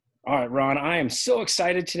All right, Ron, I am so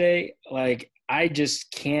excited today. Like, I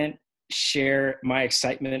just can't share my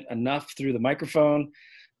excitement enough through the microphone.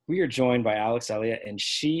 We are joined by Alex Elliott, and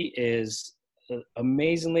she is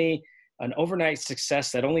amazingly an overnight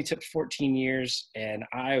success that only took 14 years. And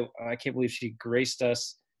I can't believe she graced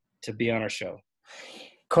us to be on our show.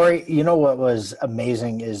 Corey, you know what was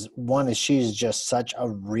amazing is one is she's just such a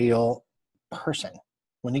real person.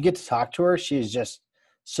 When you get to talk to her, she's just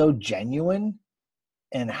so genuine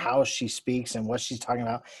in how she speaks and what she's talking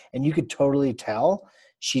about. And you could totally tell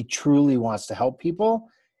she truly wants to help people.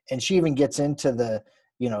 And she even gets into the,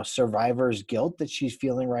 survivor's guilt that she's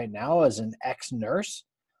feeling right now as an ex-nurse.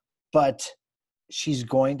 But she's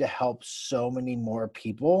going to help so many more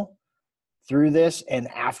people through this and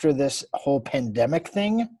after this whole pandemic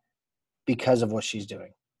thing because of what she's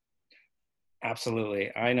doing.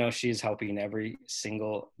 Absolutely. I know she's helping every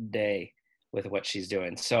single day with what she's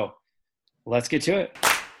doing. So let's get to it.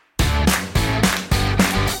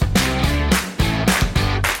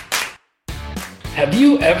 Have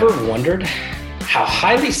you ever wondered how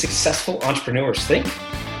highly successful entrepreneurs think?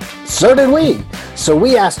 So did we. So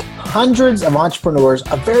we asked hundreds of entrepreneurs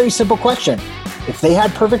a very simple question. If they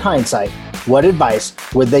had perfect hindsight, what advice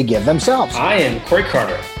would they give themselves? I am Corey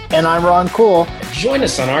Carter. And I'm Ron Cool. Join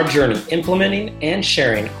us on our journey implementing and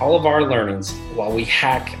sharing all of our learnings while we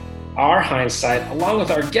hack our hindsight along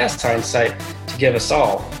with our guest hindsight to give us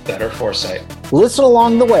all better foresight. Listen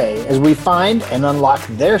along the way as we find and unlock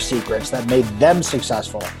their secrets that made them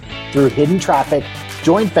successful through hidden traffic,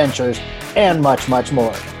 joint ventures, and much, much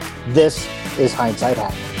more. This is Hindsight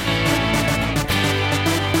Hacking.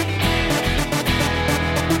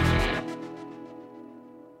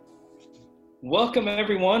 Welcome,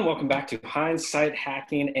 everyone. Welcome back to Hindsight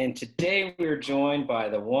Hacking. And today we are joined by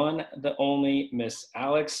the one, the only Miss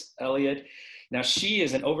Alex Elliott. Now, she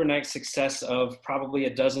is an overnight success of probably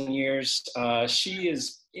a dozen years. She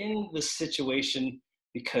is in the situation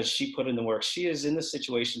because she put in the work. She is in the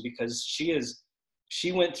situation because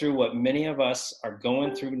she went through what many of us are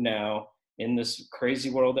going through now in this crazy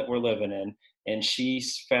world that we're living in. And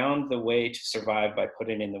she's found the way to survive by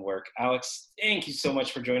putting in the work. Alex, thank you so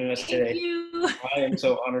much for joining us today. Thank you. I am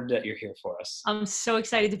so honored that you're here for us. I'm so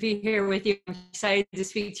excited to be here with you. I'm excited to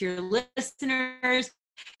speak to your listeners,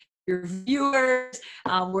 your viewers,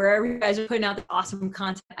 wherever you guys are putting out the awesome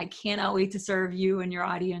content. I cannot wait to serve you and your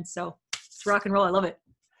audience. So it's rock and roll. I love it.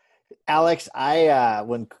 Alex,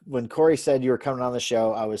 when Corey said you were coming on the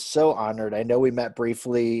show, I was so honored. I know we met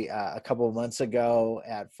briefly a couple of months ago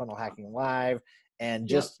at Funnel Hacking Live, and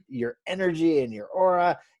just your energy and your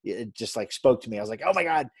aura, it just like spoke to me. I was like, oh my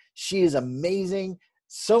God, she is amazing.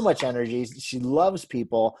 So much energy. She loves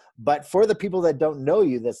people. But for the people that don't know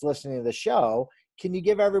you that's listening to the show, can you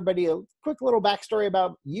give everybody a quick little backstory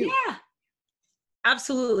about you? Yeah.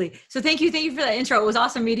 Absolutely. So thank you for that intro. It was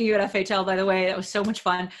awesome meeting you at FHL, by the way. That was so much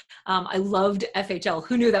fun. I loved FHL.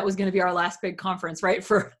 Who knew that was going to be our last big conference, right?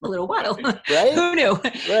 For a little while. Right? Who knew?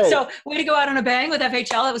 Right. So way to go out on a bang with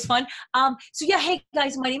FHL. That was fun. Hey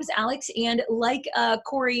guys, my name is Alex. And like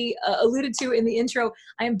Corey alluded to in the intro,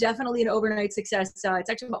 I am definitely an overnight success. It's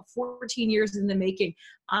actually about 14 years in the making.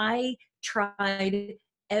 I tried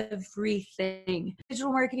everything.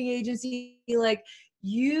 Digital marketing agency, like,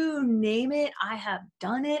 you name it, I have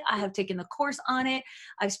done it. I have taken the course on it.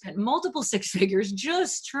 I've spent multiple six figures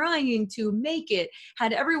just trying to make it.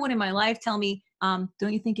 Had everyone in my life tell me, don't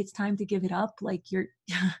you think it's time to give it up? Like, you're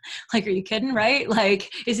like, are you kidding? Right? Like,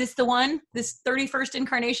 is this the one, this 31st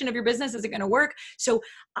incarnation of your business? Is it going to work? So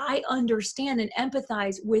I understand and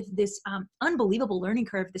empathize with this unbelievable learning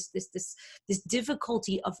curve, this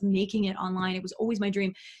difficulty of making it online. It was always my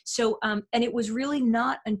dream. So, and it was really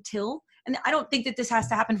not until, and I don't think that this has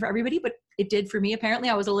to happen for everybody, but it did for me. Apparently,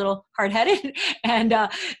 I was a little hard-headed. And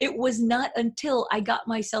it was not until I got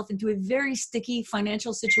myself into a very sticky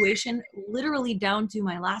financial situation, literally down to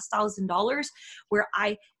my last $1,000, where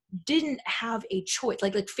I didn't have a choice.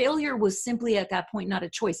 Like failure was simply at that point not a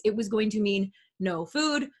choice. It was going to mean no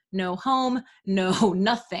food, no home, no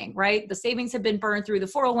nothing, right? The savings had been burned through, the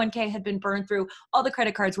 401k had been burned through, all the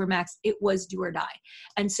credit cards were maxed. It was do or die.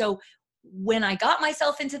 And so when I got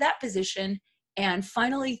myself into that position and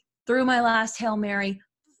finally threw my last Hail Mary,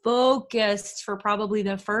 focused for probably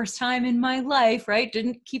the first time in my life, right?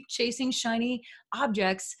 Didn't keep chasing shiny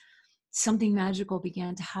objects. Something magical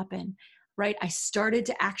began to happen, right? I started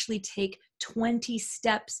to actually take 20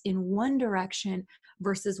 steps in one direction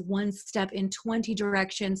versus one step in 20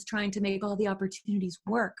 directions, trying to make all the opportunities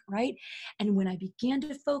work, right? And when I began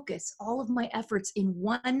to focus all of my efforts in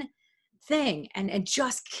one thing and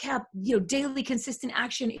just kept, daily consistent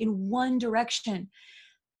action in one direction,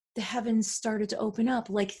 the heavens started to open up,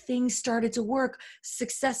 like things started to work,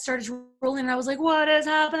 success started to roll in. And I was like, what is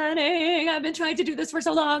happening? I've been trying to do this for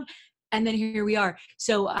so long. And then here we are.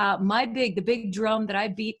 So the big drum that I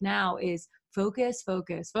beat now is focus,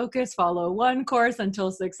 focus, focus, follow one course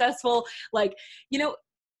until successful. Like, you know,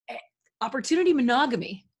 opportunity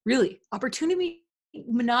monogamy, really. Opportunity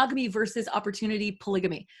monogamy versus opportunity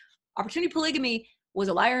polygamy. Opportunity polygamy was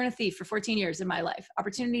a liar and a thief for 14 years in my life.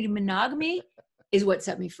 Opportunity monogamy is what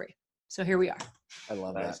set me free. So here we are. I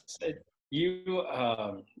love that. You,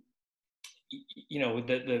 you know,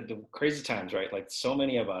 the crazy times, right? Like so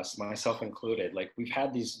many of us, myself included, like we've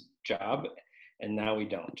had these job and now we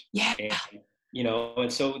don't. Yeah. And, you know,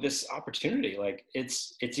 and so this opportunity, like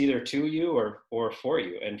it's either to you or for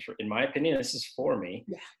you. And in my opinion, this is for me.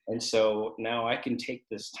 Yeah. And so now I can take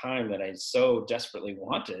this time that I so desperately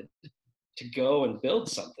wanted to go and build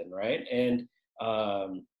something, right? And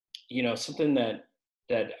you know, something that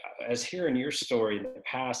as hearing your story in the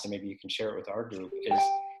past, and maybe you can share it with our group, is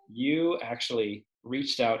you actually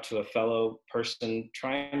reached out to a fellow person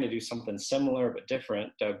trying to do something similar but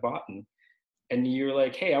different, Doug Botten, and you're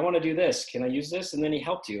like, hey, I want to do this. Can I use this? And then he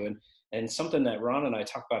helped you. And something that Ron and I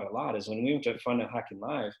talk about a lot is when we went to Fun and Hacking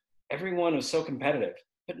Live, everyone was so competitive,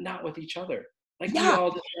 but not with each other. Like we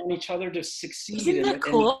all just want each other to succeed. Isn't that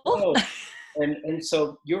cool? And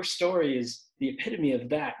so your story is the epitome of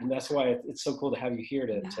that. And that's why it's so cool to have you here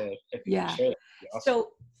to if you can share that. Awesome. So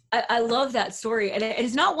I love that story. And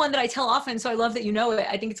it's not one that I tell often. So I love that you know it.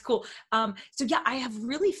 I think it's cool. So yeah, I have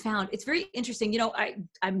really found it's very interesting. You know,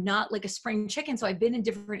 I'm not like a spring chicken. So I've been in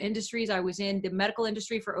different industries. I was in the medical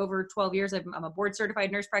industry for over 12 years. I'm a board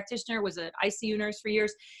certified nurse practitioner, was an ICU nurse for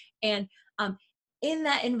years. And in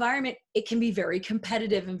that environment, it can be very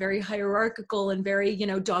competitive and very hierarchical and very, you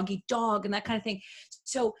know, dog eat dog and that kind of thing.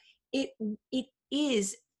 So it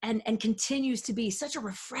is and continues to be such a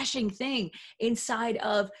refreshing thing inside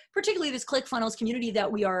of particularly this ClickFunnels community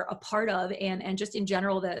that we are a part of, and just in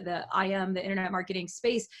general the IM, the internet marketing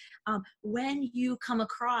space. When you come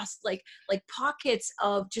across like pockets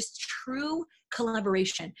of just true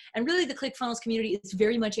collaboration, and really the ClickFunnels community is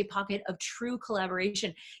very much a pocket of true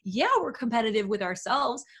collaboration. Yeah, we're competitive with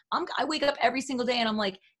ourselves. I wake up every single day and I'm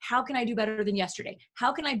like, how can I do better than yesterday?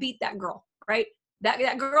 How can I beat that girl, right?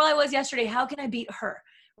 That girl I was yesterday, how can I beat her?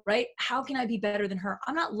 Right? How can I be better than her?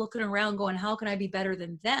 I'm not looking around going, how can I be better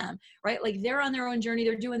than them? Right? Like they're on their own journey.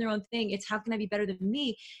 They're doing their own thing. It's how can I be better than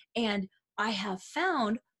me? And I have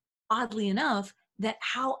found, oddly enough, that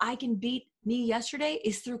how I can beat me yesterday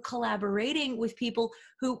is through collaborating with people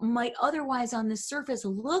who might otherwise on the surface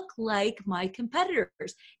look like my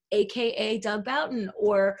competitors, AKA Doug Bouten,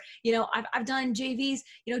 or, you know, I've done JVs,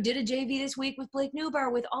 you know, did a JV this week with Blake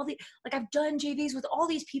Newbar, with all I've done JVs with all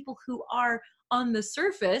these people who are on the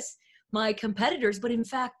surface my competitors, but in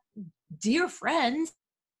fact, dear friends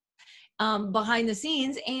behind the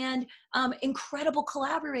scenes, and incredible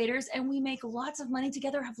collaborators. And we make lots of money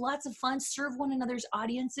together, have lots of fun, serve one another's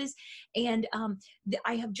audiences. And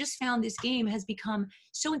I have just found this game has become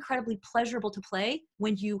so incredibly pleasurable to play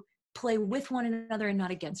when you play with one another and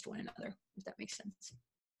not against one another, if that makes sense.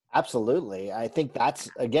 Absolutely. I think that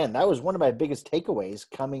was one of my biggest takeaways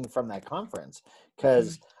coming from that conference,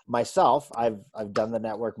 because myself, I've done the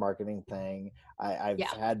network marketing thing. I've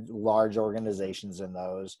had large organizations in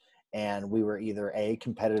those, and we were either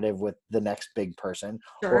competitive with the next big person,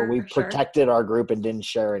 or we protected our group and didn't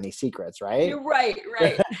share any secrets. Right. You're right.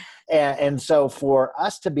 and so for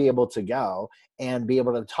us to be able to go and be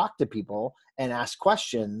able to talk to people and ask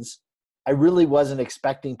questions, I really wasn't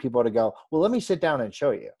expecting people to go, well, let me sit down and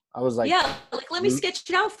show you. I was like, let me sketch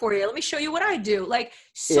it out for you. Let me show you what I do. Like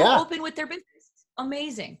open with their business.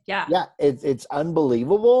 Amazing. Yeah. Yeah. It's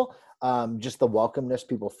unbelievable. Just the welcomeness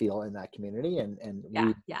people feel in that community. And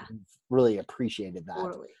we really appreciated that.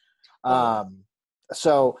 Totally.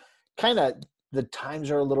 So kind of the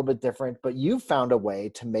times are a little bit different, but you found a way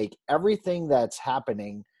to make everything that's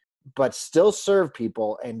happening, but still serve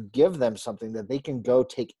people and give them something that they can go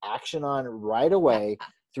take action on right away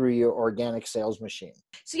through your organic sales machine.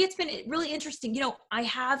 So it's been really interesting. You know, I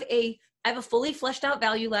have a fully fleshed out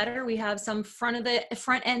value ladder. We have some front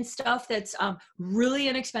end stuff that's really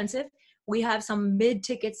inexpensive. We have some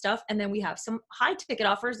mid-ticket stuff, and then we have some high-ticket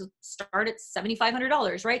offers that start at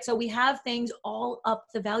 $7,500, right? So we have things all up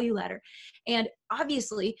the value ladder. And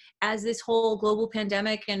obviously, as this whole global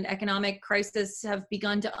pandemic and economic crisis have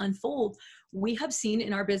begun to unfold, we have seen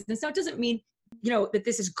in our business, now it doesn't mean, you know, that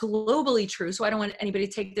this is globally true. So I don't want anybody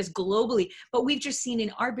to take this globally, but we've just seen in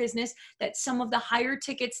our business that some of the higher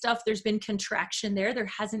ticket stuff, there's been contraction there. There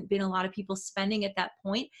hasn't been a lot of people spending at that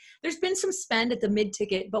point. There's been some spend at the mid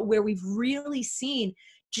ticket, but where we've really seen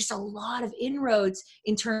just a lot of inroads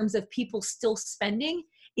in terms of people still spending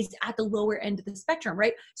is at the lower end of the spectrum,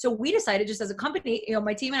 right? So we decided just as a company,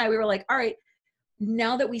 my team and I, we were like, all right,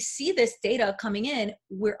 now that we see this data coming in,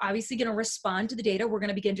 we're obviously going to respond to the data. We're going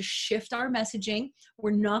to begin to shift our messaging.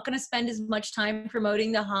 We're not going to spend as much time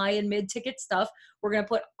promoting the high and mid ticket stuff. We're going to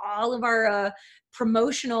put all of our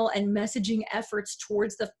promotional and messaging efforts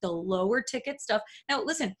towards the lower ticket stuff. Now,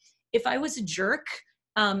 listen, if I was a jerk,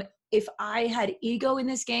 if I had ego in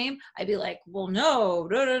this game, I'd be like, well, no,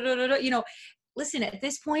 listen, at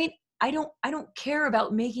this point, I don't care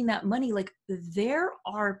about making that money. Like, there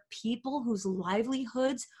are people whose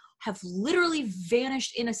livelihoods have literally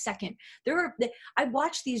vanished in a second. I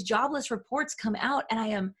watch these jobless reports come out and I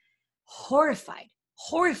am horrified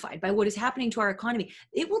by what is happening to our economy.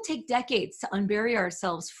 It will take decades to unbury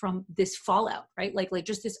ourselves from this fallout, right? Like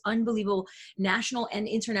just this unbelievable national and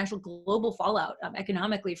international global fallout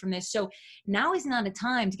economically from this. So now is not a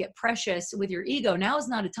time to get precious with your ego. Now is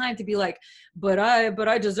not a time to be like, but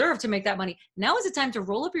I deserve to make that money. Now is a time to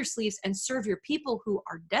roll up your sleeves and serve your people who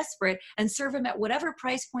are desperate, and serve them at whatever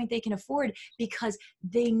price point they can afford, because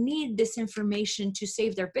they need this information to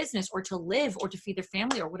save their business or to live or to feed their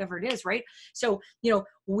family or whatever it is, right? So,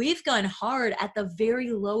 we've gone hard at the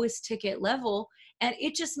very lowest ticket level, and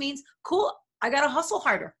it just means, cool, I got to hustle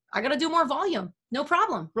harder. I got to do more volume. No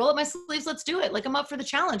problem. Roll up my sleeves. Let's do it. Like, I'm up for the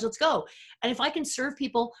challenge. Let's go. And if I can serve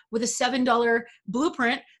people with a $7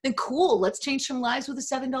 blueprint, then cool. Let's change some lives with a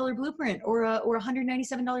 $7 blueprint or a $197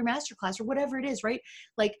 masterclass or whatever it is, right?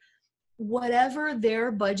 Like, whatever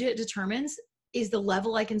their budget determines is the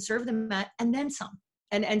level I can serve them at, and then some.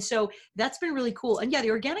 And so that's been really cool. And yeah,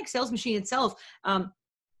 the organic sales machine itself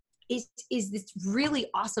is this really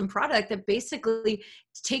awesome product that basically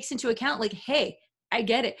takes into account, like, hey, I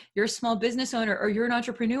get it. You're a small business owner or you're an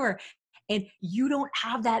entrepreneur and you don't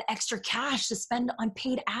have that extra cash to spend on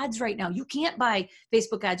paid ads right now. You can't buy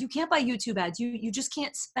Facebook ads. You can't buy YouTube ads. You just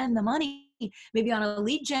can't spend the money maybe on a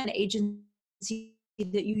lead gen agency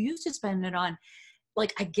that you used to spend it on.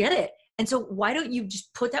 Like, I get it. And so why don't you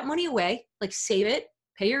just put that money away, like save it,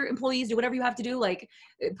 pay your employees, do whatever you have to do, like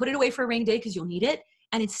put it away for a rainy day because you'll need it.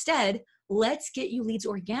 And instead, let's get you leads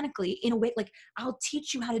organically in a way, like, I'll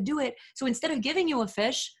teach you how to do it. So instead of giving you a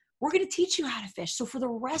fish, we're going to teach you how to fish. So for the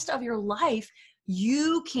rest of your life,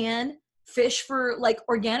 you can fish for like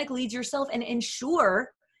organic leads yourself and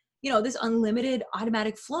ensure, this unlimited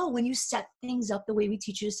automatic flow when you set things up the way we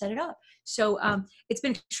teach you to set it up. So it's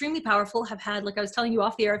been extremely powerful. I've had, like I was telling you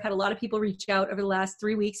off the air, I've had a lot of people reach out over the last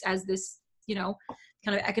 3 weeks as this,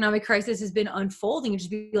 kind of economic crisis has been unfolding, and just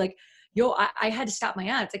be like, yo, I had to stop my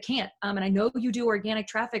ads. I can't. And I know you do organic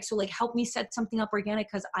traffic. So like, help me set something up organic,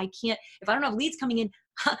 because I can't, if I don't have leads coming in,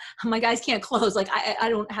 my guys can't close. Like I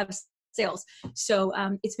don't have sales. So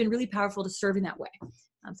it's been really powerful to serve in that way.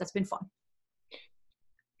 So that's been fun.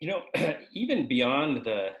 Even beyond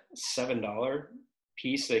the $7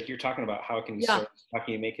 piece, like you're talking about how can you serve, how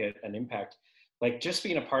can you make an impact? Like just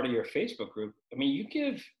being a part of your Facebook group. I mean,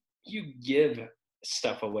 you give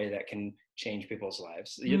stuff away that can change people's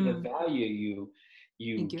lives. The value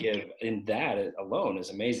you give in that alone is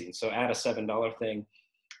amazing. So add a $7 thing.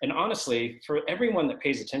 And honestly, for everyone that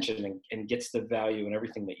pays attention and gets the value and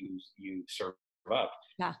everything that you serve up,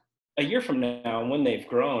 a year from now, when they've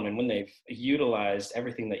grown and when they've utilized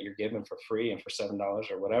everything that you're given for free and for $7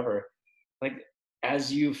 or whatever, like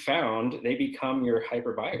as you found, they become your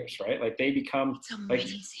hyper buyers, right? Like they become like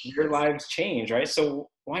your lives change, right? So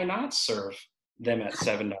why not serve them at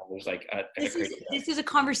 $7? Like this is a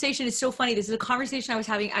conversation. It's so funny. This is a conversation I was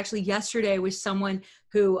having actually yesterday with someone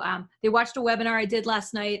who they watched a webinar I did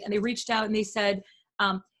last night, and they reached out and they said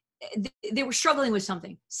they were struggling with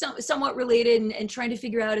something somewhat related and trying to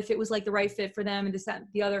figure out if it was like the right fit for them and this, that, and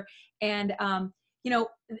the other. And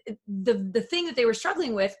the thing that they were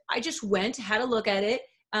struggling with, I just went, had a look at it,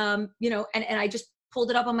 and I just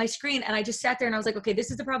pulled it up on my screen, and I just sat there and I was like, okay,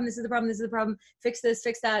 this is the problem, this is the problem, this is the problem, fix this,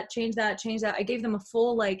 fix that, change that, change that. I gave them a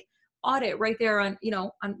full like audit right there on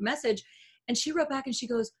message. And she wrote back and she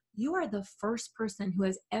goes, you are the first person who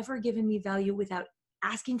has ever given me value without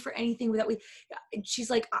asking for anything, she's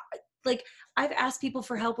like, I've asked people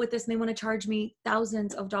for help with this and they want to charge me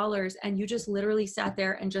thousands of dollars, and you just literally sat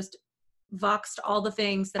there and just voxed all the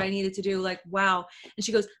things that I needed to do. Like, wow. And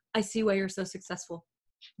she goes, I see why you're so successful,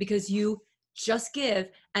 because you just give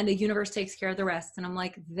and the universe takes care of the rest. And I'm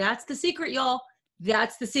like, that's the secret, y'all.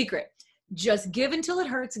 That's the secret. Just give until it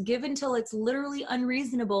hurts, give until it's literally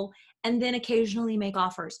unreasonable, and then occasionally make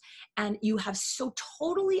offers. And you have so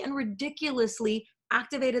totally and ridiculously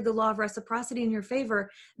activated the law of reciprocity in your favor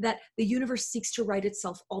that the universe seeks to right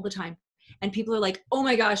itself all the time. And people are like, oh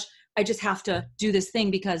my gosh, I just have to do this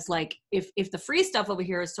thing because like, if the free stuff over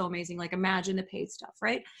here is so amazing, like imagine the paid stuff,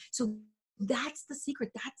 right? So that's the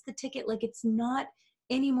secret. That's the ticket. Like, it's not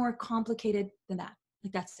any more complicated than that.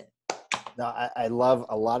 Like, that's it. No, I love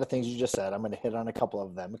a lot of things you just said. I'm going to hit on a couple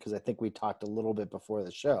of them because I think we talked a little bit before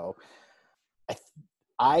the show.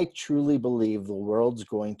 I truly believe the world's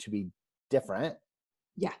going to be different.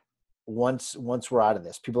 Yeah. Once we're out of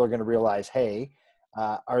this, people are going to realize, hey,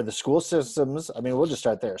 are the school systems, I mean, we'll just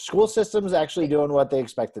start there. School systems actually doing what they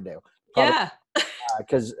expect to do. Yeah.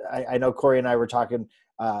 Because I know Corey and I were talking,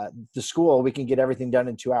 the school, we can get everything done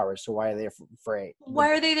in 2 hours. So why are they for 8? Why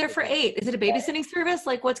are they there for 8? Is it a babysitting service?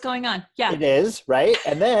 Like, what's going on? Yeah. It is, right?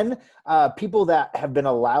 And then people that have been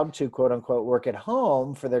allowed to, quote unquote, work at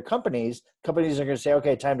home for their companies are going to say,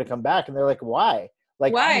 okay, time to come back. And they're like, why?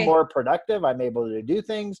 Like, why? I'm more productive. I'm able to do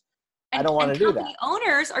things. I don't want to do that. Company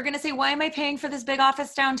owners are going to say, why am I paying for this big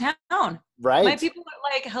office downtown? Right. My people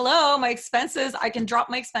are like, hello, my expenses. I can drop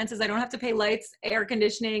my expenses. I don't have to pay lights, air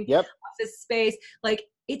conditioning, office space. Like,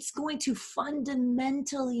 it's going to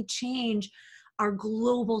fundamentally change our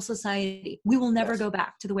global society. We will never go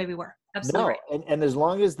back to the way we were. Absolutely. No. Right. And as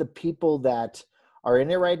long as the people that are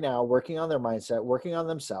in it right now, working on their mindset, working on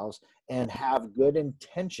themselves, and have good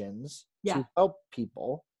intentions to help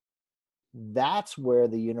people, that's where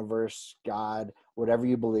the universe, God, whatever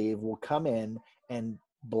you believe, will come in and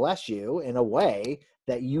bless you in a way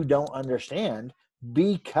that you don't understand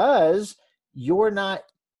because you're not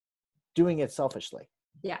doing it selfishly.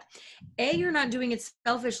 Yeah. A, you're not doing it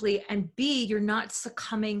selfishly, and B, you're not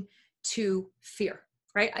succumbing to fear,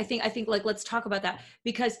 right? I think like, let's talk about that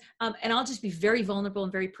because, and I'll just be very vulnerable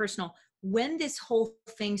and very personal. When this whole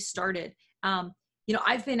thing started, you know,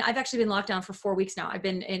 I've actually been locked down for 4 weeks now. I've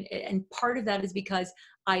been and part of that is because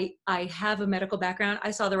I have a medical background.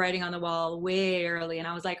 I saw the writing on the wall way early, and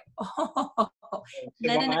I was like, oh.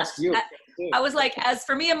 Then I was like, as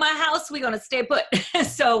for me and my house, we're gonna stay put.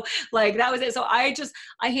 So like that was it. So I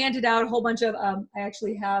handed out a whole bunch of I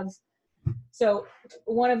actually have. So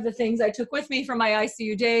one of the things I took with me from my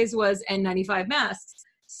ICU days was N95 masks.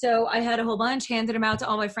 So I had a whole bunch, handed them out to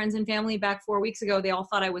all my friends and family back 4 weeks ago. They all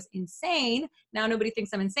thought I was insane. Now nobody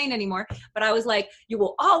thinks I'm insane anymore. But I was like, you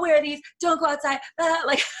will all wear these. Don't go outside.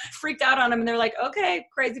 Like freaked out on them. And they're like, okay,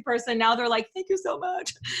 crazy person. Now they're like, thank you so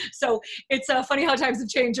much. So it's funny how times have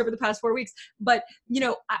changed over the past 4 weeks. But, you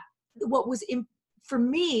know, what was for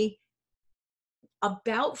me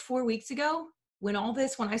about 4 weeks ago, when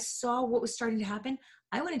I saw what was starting to happen,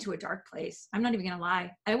 I went into a dark place. I'm not even going to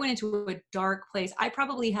lie. I went into a dark place. I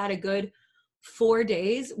probably had a good 4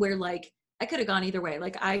 days where like I could have gone either way.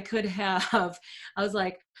 Like I was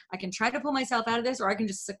like, I can try to pull myself out of this, or I can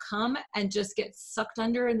just succumb and just get sucked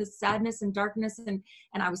under in the sadness and darkness. And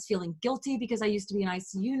I was feeling guilty because I used to be an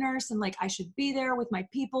ICU nurse and like I should be there with my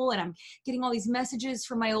people. And I'm getting all these messages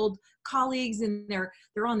from my old colleagues and they're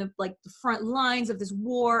on the front lines of this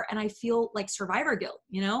war. And I feel like survivor guilt,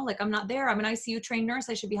 you know, like I'm not there. I'm an ICU trained nurse.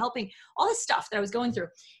 I should be helping, all this stuff that I was going through.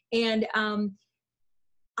 And,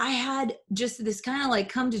 I had just this kind of like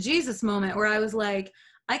come to Jesus moment where I was like,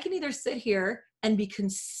 I can either sit here and be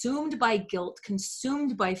consumed by guilt,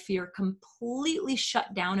 consumed by fear, completely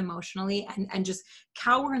shut down emotionally and just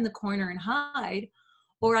cower in the corner and hide,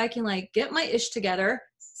 or I can like get my ish together,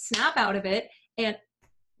 snap out of it. And,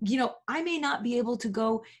 you know, I may not be able to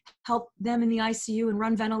go help them in the ICU and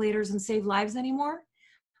run ventilators and save lives anymore,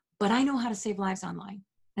 but I know how to save lives online.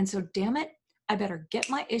 And so damn it, I better get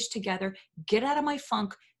my ish together, get out of my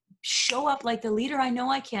funk, show up like the leader I know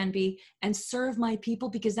I can be, and serve my people,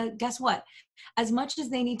 because guess what? As much as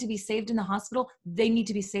they need to be saved in the hospital, they need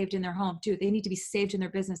to be saved in their home too. They need to be saved in their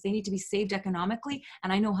business. They need to be saved economically.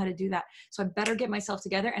 And I know how to do that. So I better get myself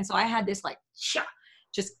together. And so I had this like,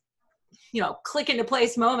 just, you know, click into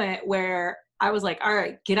place moment where I was like, all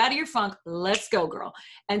right, get out of your funk. Let's go, girl.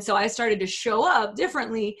 And so I started to show up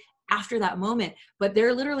differently after that moment. But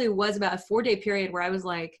there literally was about a 4-day period where I was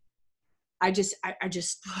like, I just,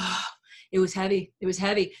 it was heavy. It was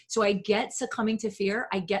heavy. So I get succumbing to fear.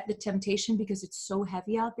 I get the temptation because it's so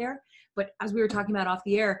heavy out there. But as we were talking about off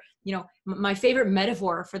the air, you know, my favorite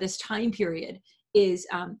metaphor for this time period is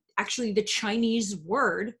actually the Chinese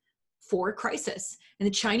word for crisis. And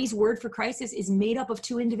the Chinese word for crisis is made up of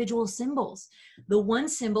 2 individual symbols. The one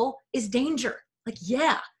symbol is danger. Like,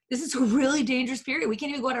 yeah, this is a really dangerous period. We can't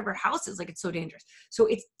even go out of our houses. Like, it's so dangerous. So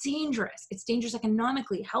it's dangerous. It's dangerous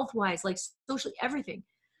economically, health-wise, like socially, everything.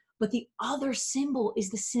 But the other symbol is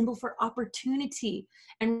the symbol for opportunity.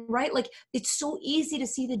 And right, like, it's so easy to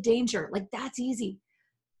see the danger. Like, that's easy.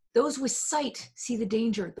 Those with sight see the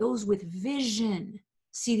danger. Those with vision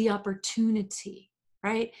see the opportunity,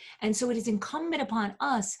 right? And so it is incumbent upon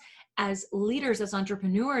us as leaders, as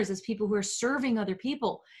entrepreneurs, as people who are serving other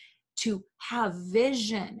people, to have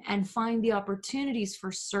vision and find the opportunities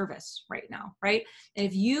for service right now, right? And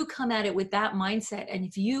if you come at it with that mindset, and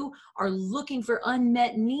if you are looking for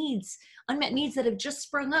unmet needs that have just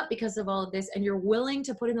sprung up because of all of this, and you're willing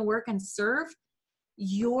to put in the work and serve,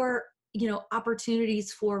 your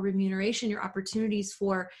opportunities for remuneration, your opportunities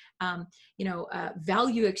for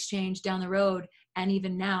value exchange down the road and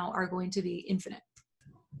even now are going to be infinite.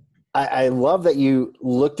 I love that you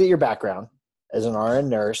looked at your background as an RN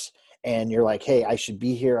nurse and you're like, hey, I should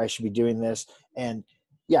be here. I should be doing this. And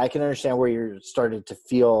yeah, I can understand where you're started to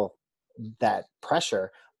feel that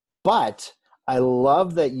pressure, but I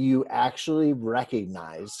love that you actually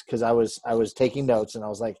recognize, because I was taking notes and I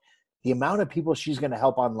was like, the amount of people she's going to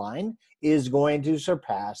help online is going to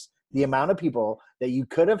surpass the amount of people that you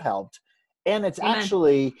could have helped. And it's Amen.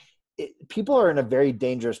 actually, people are in a very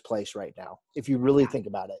dangerous place right now, if you really think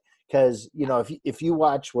about it. Because, if you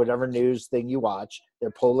watch whatever news thing you watch, they're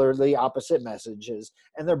polarly opposite messages,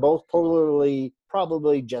 and they're both polarly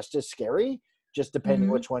probably just as scary, just depending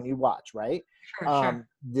which one you watch, right? Sure.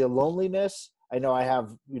 The loneliness, I know I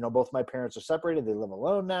have, both my parents are separated. They live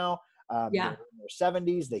alone now. They're in their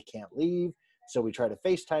 70s. They can't leave. So we try to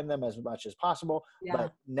FaceTime them as much as possible. Yeah.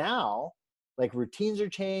 But now, like, routines are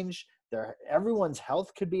changed. Everyone's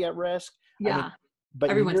health could be at risk. Yeah. I mean, but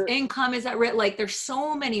everyone's income is at risk. Like, there's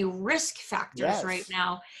so many risk factors right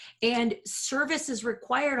now, and service is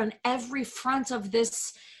required on every front of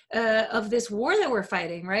this war that we're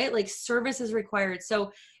fighting, right? Like, service is required.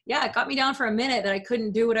 So yeah, it got me down for a minute that I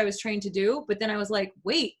couldn't do what I was trained to do. But then I was like,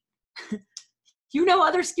 wait, you have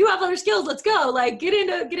other skills. Let's go. Like, get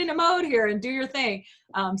into mode here and do your thing.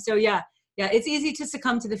 So yeah, it's easy to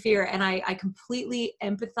succumb to the fear. And I completely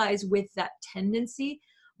empathize with that tendency.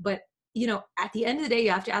 But at the end of the day,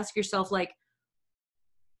 you have to ask yourself, which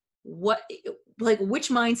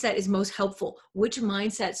mindset is most helpful? Which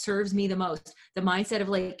mindset serves me the most? The mindset of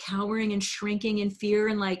like cowering and shrinking in fear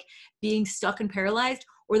and like being stuck and paralyzed,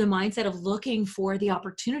 or the mindset of looking for the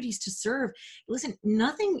opportunities to serve? Listen,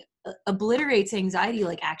 nothing obliterates anxiety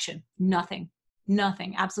like action. Nothing,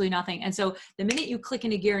 absolutely nothing. And so the minute you click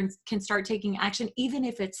into gear and can start taking action, even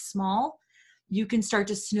if it's small, you can start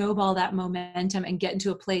to snowball that momentum and get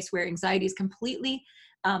into a place where anxiety is completely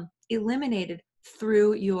eliminated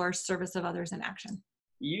through your service of others in action.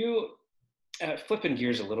 You, flipping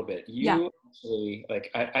gears a little bit, actually, like,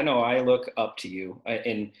 I know I look up to you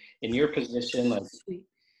in your position, like, Sweet.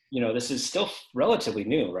 This is still relatively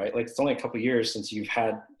new, right? Like, it's only a couple of years since you've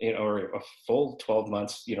had, or a full 12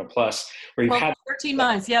 months, plus, where you've had 13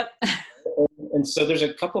 months. Yep. And so there's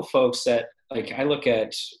a couple folks that, like, I look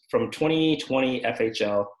at from 2020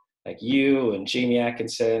 FHL, like you and Jamie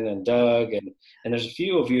Atkinson and Doug, and there's a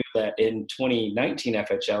few of you that in 2019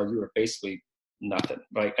 FHL, you were basically nothing,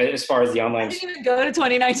 right? As far as the online. I didn't even go to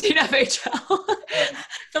 2019 FHL.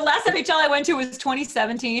 The last FHL I went to was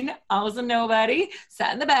 2017. I was a nobody,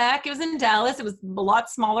 sat in the back. It was in Dallas. It was a lot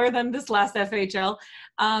smaller than this last FHL.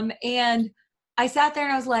 And I sat there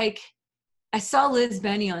and I was like, I saw Liz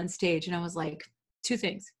Benny on stage and I was like, two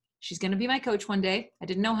things. She's going to be my coach one day. I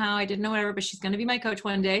didn't know how, I didn't know whatever, but she's going to be my coach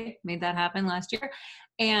one day. Made that happen last year.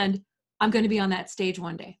 And I'm going to be on that stage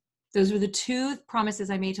one day. Those were the two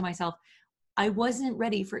promises I made to myself. I wasn't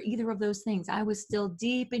ready for either of those things. I was still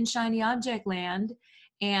deep in shiny object land,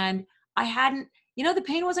 and I hadn't, the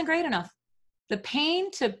pain wasn't great enough. The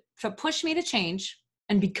pain to push me to change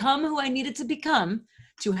and become who I needed to become,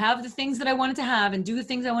 to have the things that I wanted to have and do the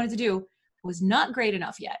things I wanted to do, was not great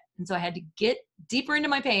enough yet. And so I had to get deeper into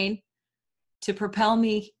my pain to propel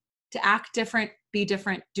me to act different, be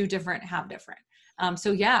different, do different, have different.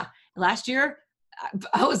 So yeah, last year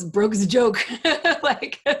I was broke as a joke,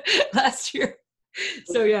 like last year.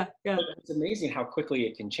 So yeah. It's amazing how quickly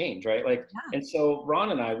it can change, right? Like, And so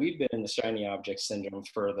Ron and I, we've been in the shiny object syndrome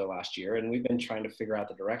for the last year, and we've been trying to figure out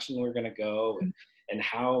the direction we're going to go and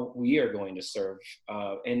how we are going to serve.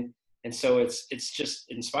 And so it's just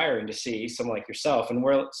inspiring to see someone like yourself. And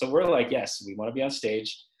we're like, yes, we want to be on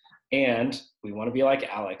stage and we want to be like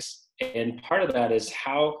Alex. And part of that is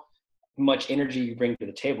how much energy you bring to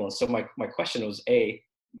the table. And so my question was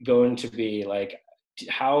going to be like,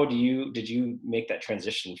 how did you make that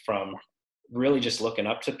transition from really just looking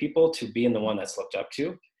up to people to being the one that's looked up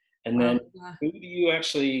to? And then who do you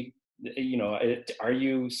actually, are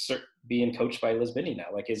you being coached by Liz Benny now?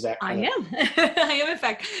 Like, is that? I am in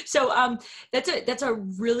fact. So that's a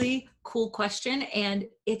really cool question. And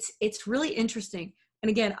it's really interesting. And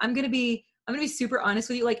again, I'm going to be super honest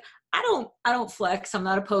with you. Like, I don't flex. I'm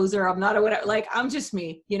not a poser. I'm not a whatever. Like, I'm just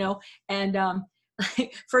me, And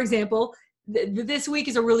for example, this week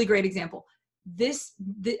is a really great example.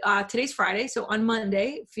 Today's Friday. So on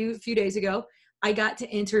Monday, a few days ago, I got to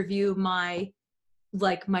interview my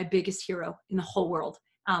biggest hero in the whole world,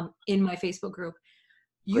 in my Facebook group.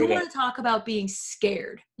 You want to talk about being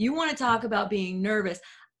scared. You want to talk about being nervous.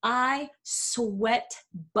 I sweat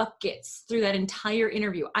buckets through that entire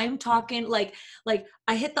interview. I'm talking like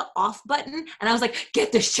I hit the off button and I was like,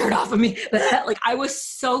 get this shirt off of me. Like I was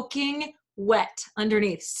soaking wet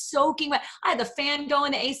underneath, soaking wet. I had the fan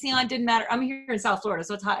going, the AC on, didn't matter. I'm here in South Florida,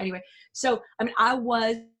 so it's hot anyway. So, I mean, I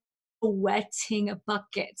was sweating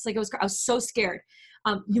buckets. Like I was so scared.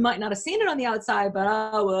 You might not have seen it on the outside, but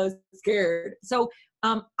I was scared. So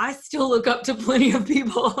I still look up to plenty of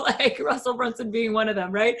people, like Russell Brunson being one of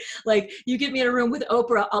them, right? Like you get me in a room with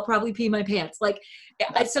Oprah, I'll probably pee my pants. Like,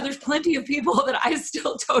 so there's plenty of people that I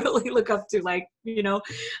still totally look up to, like, you know,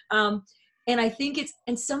 and I think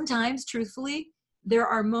and sometimes truthfully, there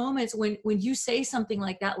are moments when you say something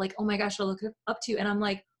like that, like, oh my gosh, I look up to you. And I'm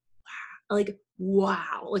like,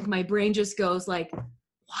 wow, like my brain just goes like,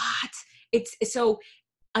 what? So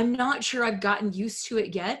I'm not sure I've gotten used to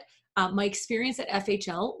it yet. My experience at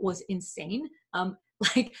FHL was insane.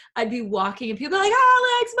 Like I'd be walking and people be like,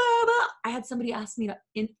 Alex, blah, blah. I had somebody ask me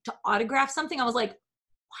to autograph something. I was like,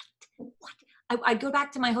 what? I'd go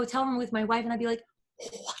back to my hotel room with my wife and I'd be like,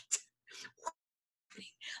 what?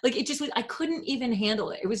 Like it just was, I couldn't even handle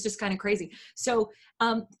it. It was just kind of crazy. So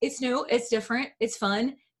it's new, it's different, it's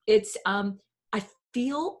fun. I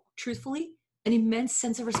feel truthfully an immense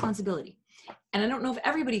sense of responsibility. And I don't know if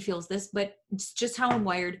everybody feels this, but it's just how I'm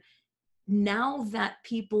wired. Now that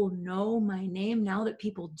people know my name, now that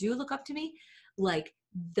people do look up to me, like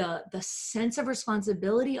the sense of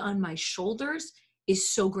responsibility on my shoulders is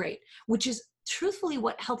so great, which is truthfully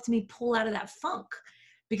what helped me pull out of that funk.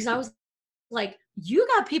 Because I was like, you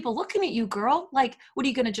got people looking at you, girl. Like, what are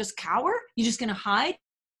you going to just cower? You just going to hide,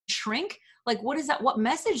 shrink? Like, what is that? What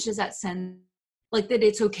message does that send? Like that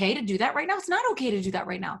it's okay to do that right now? It's not okay to do that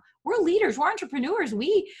right now. We're leaders. We're entrepreneurs.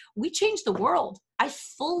 We change the world. I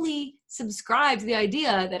fully subscribe to the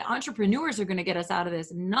idea that entrepreneurs are going to get us out of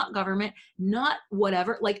this, not government, not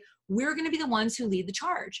whatever. Like we're going to be the ones who lead the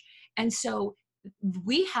charge. And so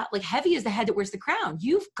we have, like, heavy is the head that wears the crown.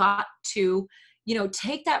 You've got to, you know,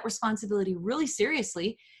 take that responsibility really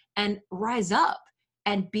seriously and rise up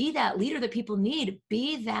and be that leader that people need,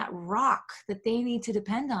 be that rock that they need to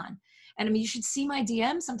depend on. And I mean, you should see my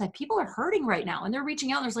DMs. Sometimes people are hurting right now and they're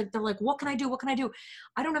reaching out. And they're like, what can I do? What can I do?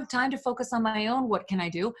 I don't have time to focus on my own. What can I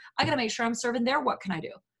do? I got to make sure I'm serving their, what can I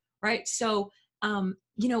do? Right. So, you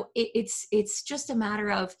know, it's just a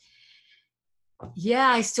matter of, yeah,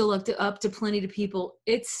 I still look up to plenty of people.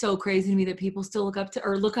 It's so crazy to me that people still look up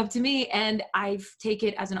to me. And I take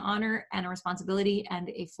it as an honor and a responsibility and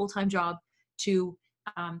a full-time job to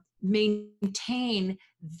maintain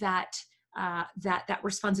that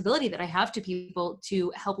responsibility that I have to people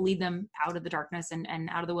to help lead them out of the darkness and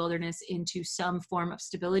out of the wilderness into some form of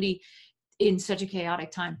stability in such a chaotic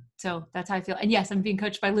time. So that's how I feel. And yes, I'm being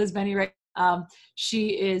coached by Liz Benny, right?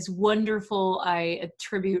 She is wonderful. I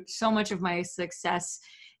attribute so much of my success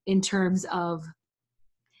in terms of,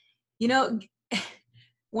 you know,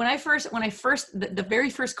 the very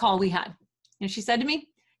first call we had, and she said to me,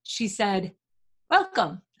 she said,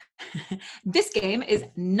 welcome. This game is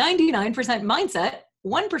 99% mindset,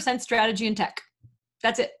 1% strategy and tech.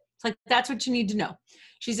 That's it. It's like, that's what you need to know.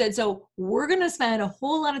 She said, so we're going to spend a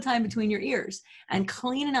whole lot of time between your ears and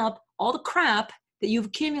cleaning up all the crap that you've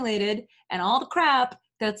accumulated and all the crap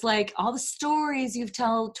that's like all the stories you've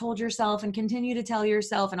told yourself and continue to tell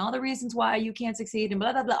yourself and all the reasons why you can't succeed and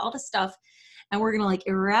blah, blah, blah, all the stuff. And we're going to like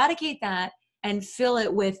eradicate that and fill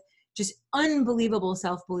it with just unbelievable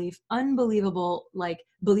self-belief, unbelievable like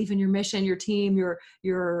belief in your mission, your team,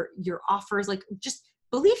 your offers, like just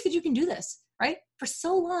belief that you can do this, right? For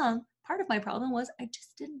so long, part of my problem was I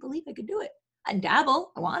just didn't believe I could do it. I'd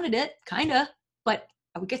dabble, I wanted it, kind of, but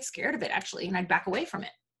I would get scared of it actually, and I'd back away from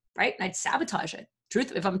it, right? And I'd sabotage it.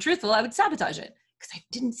 If I'm truthful, I would sabotage it because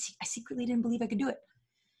I secretly didn't believe I could do it.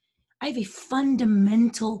 I have a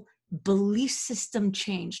fundamental belief system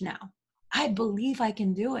change now. I believe I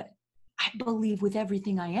can do it. I believe with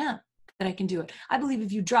everything I am that I can do it. I believe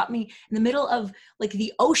if you drop me in the middle of like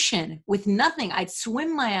the ocean with nothing, I'd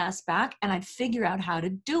swim my ass back and I'd figure out how to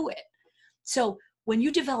do it. So when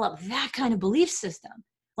you develop that kind of belief system,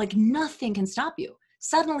 like nothing can stop you.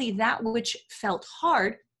 Suddenly that which felt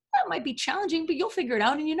hard, that might be challenging, but you'll figure it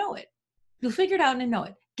out and you know it. You'll figure it out and know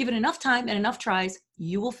it. Give it enough time and enough tries,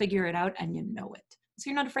 you will figure it out and you know it.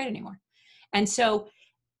 So you're not afraid anymore. And so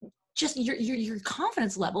just your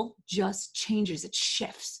confidence level just changes, it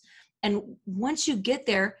shifts. And once you get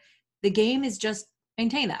there, The game is just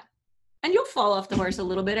maintain that. And you'll fall off the horse a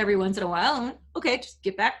little bit every once in a while. Okay, just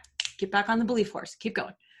get back on the belief horse, keep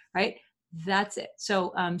going, right? That's it.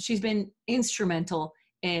 So she's been instrumental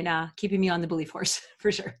in keeping me on the belief horse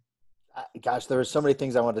for sure. Gosh, there were so many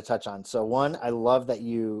things I wanted to touch on. So one, I love that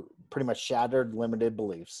you pretty much shattered limited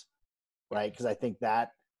beliefs, right? Because I think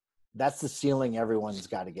that's the ceiling everyone's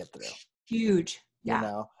got to get through. Huge. Yeah.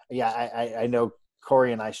 You know, I know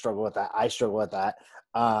Corey and I struggle with that. I struggle with that.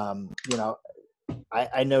 You know,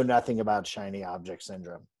 I know nothing about shiny object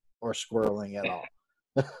syndrome or squirreling at all.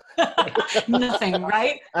 Nothing,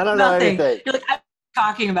 right? I don't know anything. You're like, I'm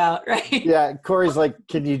talking about, right? Yeah. Corey's like,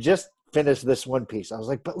 can you just finish this one piece? I was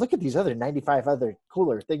like, but look at these other 95 other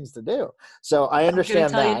cooler things to do. So I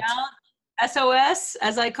understand that. You now, SOS,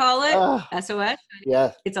 as I call it, SOS.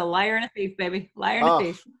 Yeah. It's a liar and a thief, baby. Liar and a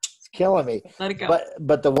thief. It's killing me. Let it go.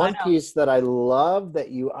 But the one piece that I love that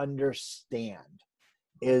you understand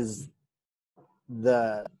is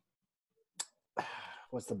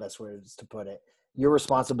what's the best words to put it? Your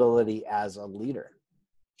responsibility as a leader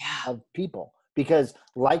of people. Because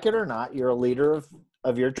like it or not, you're a leader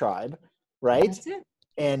of your tribe, right? That's it.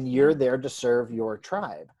 And you're there to serve your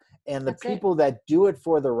tribe. And the people that do it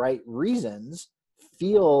for the right reasons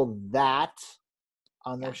feel that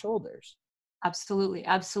on their shoulders. Absolutely.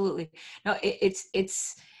 Absolutely. No, it's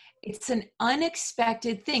an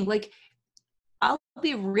unexpected thing. Like, I'll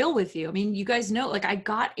be real with you. I mean, you guys know, like, I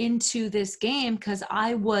got into this game because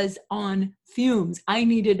I was on fumes. I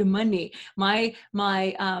needed money. My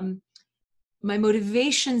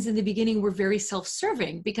motivations in the beginning were very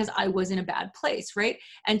self-serving because I was in a bad place, right?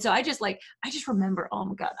 And so I just remember, oh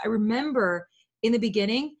my God, I remember in the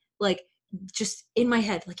beginning, like, just in my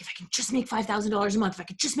head, like, if I can just make $5,000 a month, if I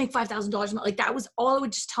could just make $5,000 a month, like, that was all I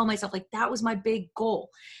would just tell myself, like, that was my big goal.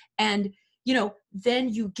 And, you know, then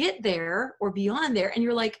you get there or beyond there and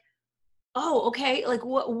you're like, oh, okay, like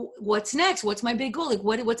what's next? What's my big goal? Like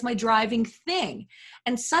what's my driving thing?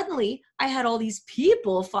 And suddenly I had all these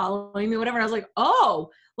people following me, whatever. And I was like, oh,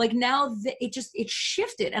 like now it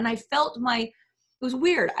shifted. And I felt it was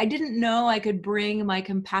weird. I didn't know I could bring my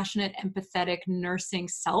compassionate, empathetic nursing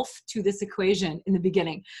self to this equation in the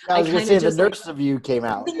beginning. I was going to say the nurse of you came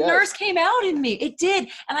out. The nurse came out in me. It did.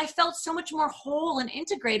 And I felt so much more whole and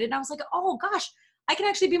integrated. And I was like, oh gosh, I can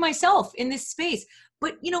actually be myself in this space.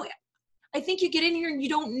 But, you know, I think you get in here and you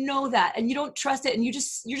don't know that and you don't trust it and you're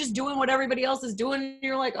just doing what everybody else is doing.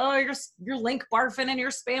 You're like, oh, you're link barfing and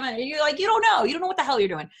you're spamming. And you're like, you don't know what the hell you're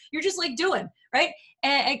doing. You're just like doing, right?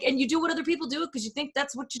 And you do what other people do because you think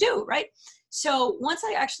that's what you do, right? So once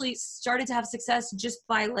I actually started to have success just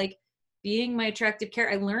by like being my attractive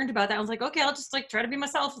character, I learned about that. I was like, okay, I'll just like try to be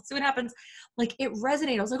myself. Let's see what happens. Like it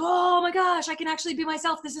resonated. I was like, oh my gosh, I can actually be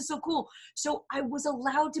myself. This is so cool. So I was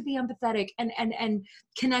allowed to be empathetic and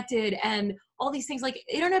connected and all these things. Like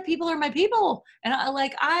internet people are my people. And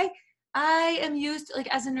I am used,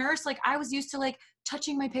 like as a nurse, like I was used to like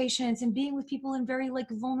touching my patients and being with people in very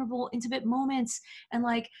like vulnerable, intimate moments and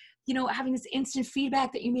like, you know, having this instant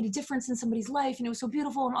feedback that you made a difference in somebody's life and it was so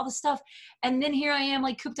beautiful and all this stuff. And then here I am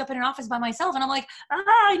like cooped up in an office by myself and I'm like,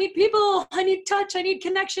 I need people, I need touch, I need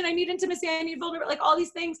connection, I need intimacy, I need vulnerability, like all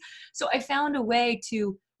these things. So I found a way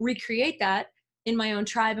to recreate that in my own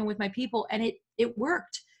tribe and with my people and it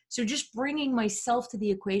worked. So just bringing myself to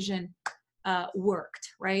the equation worked,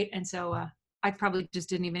 right? And so I probably just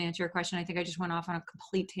didn't even answer your question. I think I just went off on a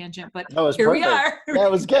complete tangent, but here we are. Yeah,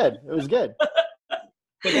 it was good. It was good.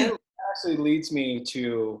 But that actually leads me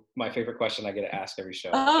to my favorite question I get to ask every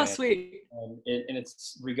show. Oh, sweet. And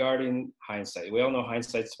it's regarding hindsight. We all know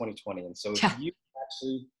hindsight's 20/20. And so if you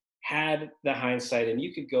actually had the hindsight and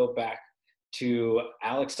you could go back to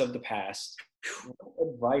Alex of the past,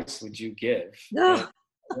 what advice would you give? When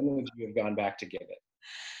would you have gone back to give it?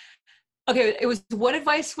 Okay, it was what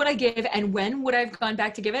advice would I give and when would I have gone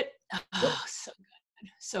back to give it? Oh, so good.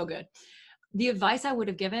 So good. The advice I would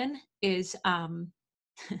have given is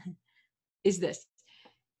is this.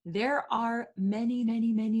 There are many,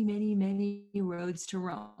 many, many, many, many roads to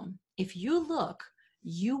Rome. If you look,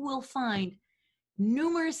 you will find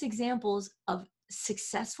numerous examples of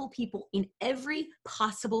successful people in every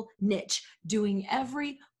possible niche, doing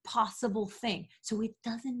every possible thing. So it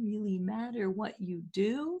doesn't really matter what you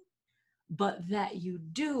do, but that you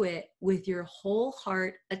do it with your whole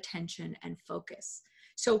heart, attention, and focus.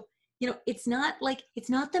 So, you know, it's not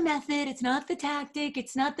the method, it's not the tactic,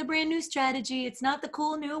 it's not the brand new strategy, it's not the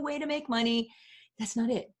cool new way to make money. That's not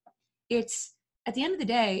it. It's, at the end of the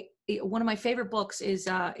day, one of my favorite books is,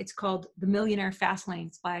 it's called The Millionaire Fast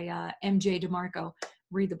Lanes by MJ DeMarco.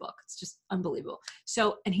 Read the book. It's just unbelievable.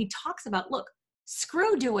 So, and he talks about, look,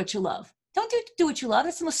 screw do what you love. Don't do what you love.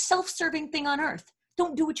 That's the most self-serving thing on earth.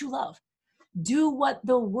 Don't do what you love. Do what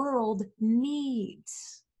the world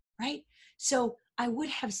needs, right? So I would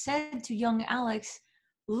have said to young Alex,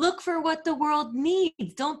 look for what the world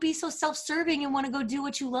needs. Don't be so self-serving and want to go do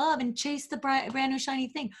what you love and chase the brand new shiny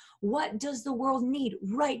thing. What does the world need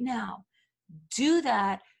right now? Do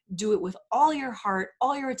that. Do it with all your heart,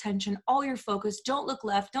 all your attention, all your focus. Don't look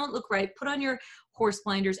left, don't look right. Put on your horse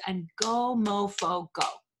blinders and go, mofo, go.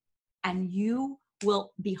 And you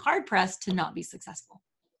will be hard pressed to not be successful.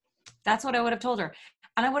 That's what I would have told her.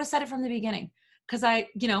 And I would have said it from the beginning. Because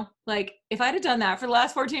if I'd have done that for the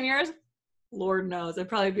last 14 years, Lord knows, I'd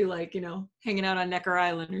probably be hanging out on Necker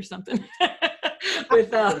Island or something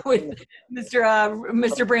with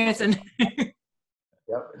Mr. Branson.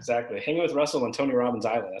 Yep, exactly. Hanging with Russell on Tony Robbins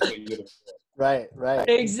Island. That's what you would have said. Right.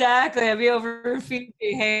 Exactly. I'd be over Fiji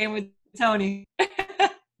hanging with Tony.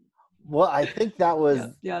 Well, I think that was.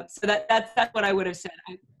 Yeah. So that's what I would have said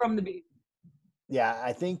from the beginning. Yeah,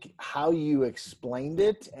 I think how you explained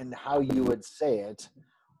it and how you would say it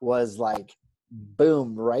was like,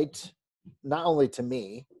 boom, right? Not only to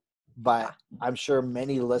me, but I'm sure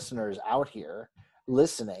many listeners out here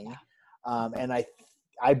listening. And I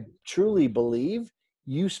truly believe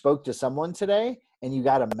you spoke to someone today and you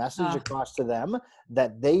got a message across to them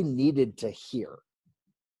that they needed to hear.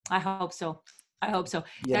 I hope so.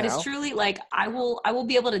 That is truly I will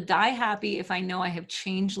be able to die happy if I know I have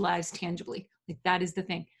changed lives tangibly. Like that is the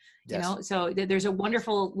thing, so there's a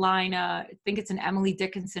wonderful line. I think it's an Emily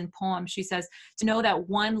Dickinson poem. She says, to know that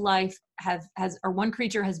one life one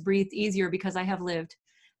creature has breathed easier because I have lived,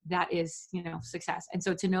 that is, success. And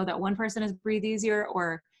so to know that one person has breathed easier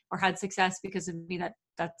or had success because of me,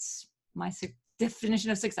 that's my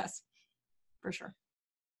definition of success for sure.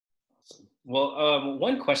 Well,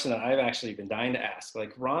 one question that I've actually been dying to ask,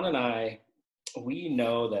 like Ron and I, we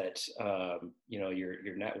know that,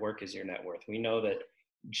 your network is your net worth. We know that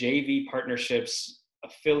JV partnerships,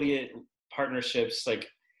 affiliate partnerships, like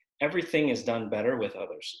everything is done better with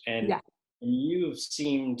others. And you've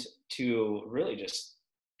seemed to really just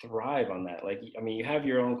thrive on that. Like, I mean, you have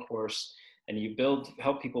your own course and you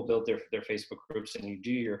help people build their Facebook groups and you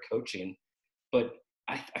do your coaching, but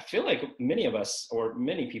I feel like many of us or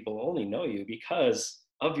many people only know you because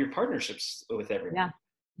of your partnerships with everyone.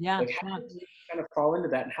 Yeah. Like how do you kind of fall into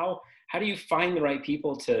that, and how do you find the right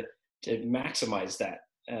people to maximize that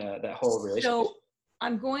whole relationship? So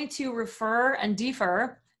I'm going to refer and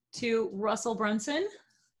defer to Russell Brunson.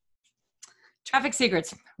 Traffic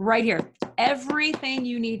Secrets, right here. Everything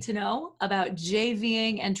you need to know about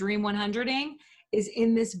JVing and Dream 100ing is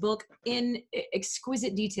in this book in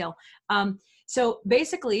exquisite detail. So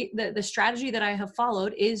basically, the strategy that I have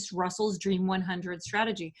followed is Russell's Dream 100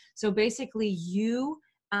 strategy. So basically, you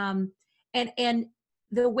and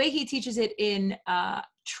the way he teaches it in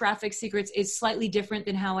Traffic Secrets is slightly different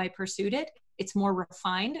than how I pursued it. It's more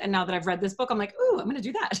refined. And now that I've read this book, I'm like, ooh, I'm going to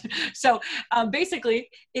do that. So basically,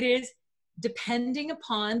 it is depending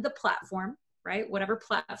upon the platform, right? Whatever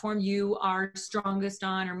platform you are strongest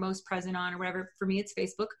on or most present on or whatever. For me, it's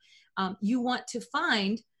Facebook. You want to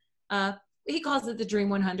find he calls it the Dream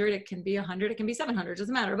 100. It can be 100, it can be 700,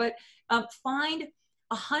 doesn't matter. But find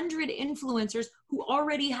 100 influencers who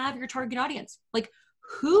already have your target audience. Like,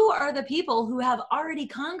 who are the people who have already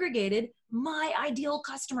congregated my ideal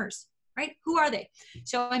customers, right? Who are they?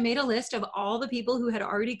 So I made a list of all the people who had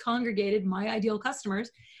already congregated my ideal customers,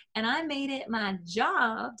 and I made it my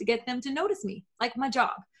job to get them to notice me, like my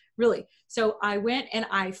job. Really. So I went and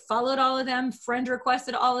I followed all of them, friend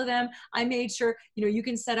requested all of them. I made sure, you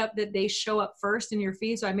can set up that they show up first in your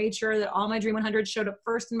feed. So I made sure that all my Dream 100 showed up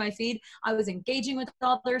first in my feed. I was engaging with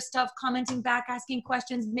all their stuff, commenting back, asking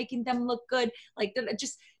questions, making them look good. Like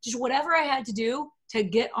just whatever I had to do to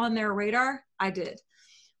get on their radar, I did.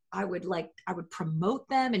 I would promote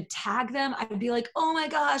them and tag them. I'd be like, oh my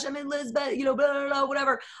gosh, I'm in Lisbon, blah, blah, blah,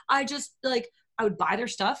 whatever. I would buy their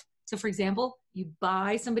stuff. So for example, you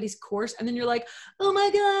buy somebody's course and then you're like, oh my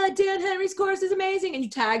God, Dan Henry's course is amazing. And you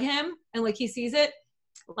tag him and he sees it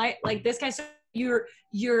like this guy. So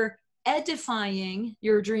you're edifying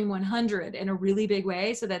your Dream 100 in a really big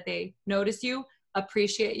way so that they notice you,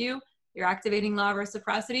 appreciate you. You're activating law of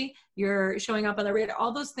reciprocity. You're showing up on the radar,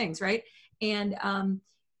 all those things, right? And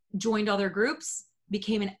joined all their groups,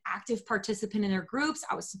 became an active participant in their groups.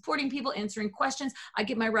 I was supporting people, answering questions. I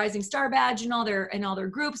get my Rising Star badge in all their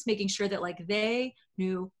groups, making sure that they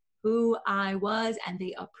knew who I was and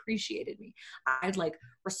they appreciated me. I'd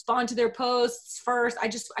respond to their posts first. I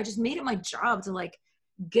just made it my job to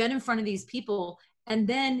get in front of these people and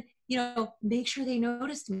then, make sure they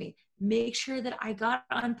noticed me, make sure that I got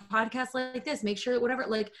on podcasts like this, make sure that whatever,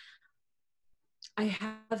 I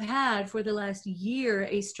have had for the last year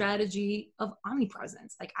a strategy of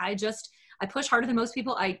omnipresence. Like I push harder than most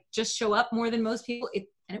people. I just show up more than most people.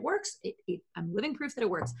 And it works. I'm living proof that it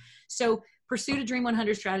works. So pursued a Dream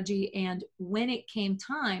 100 strategy. And when it came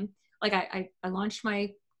time, like I launched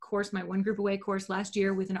my course, my One Group Away course last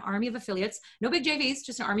year with an army of affiliates, no big JVs,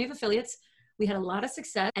 just an army of affiliates. We had a lot of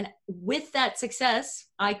success. And with that success,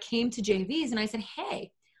 I came to JVs and I said,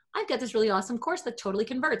 hey, I've got this really awesome course that totally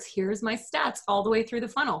converts. Here's my stats all the way through the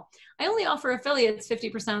funnel. I only offer affiliates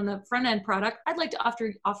 50% on the front end product. I'd like to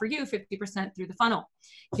offer you 50% through the funnel.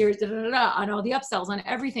 Here's on all the upsells, on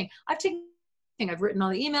everything. I've written all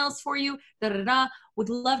the emails for you, would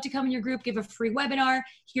love to come in your group, give a free webinar.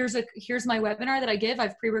 Here's my webinar that I give.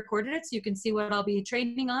 I've pre-recorded it so you can see what I'll be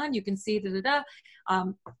training on. You can see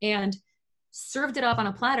and served it up on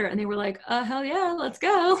a platter, and they were like, hell yeah, let's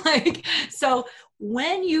go. Like, so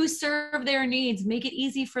when you serve their needs, make it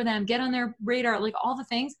easy for them, get on their radar, like all the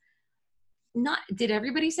things. Did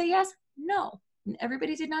everybody say yes? No,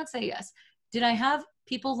 everybody did not say yes. Did I have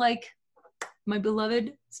people like my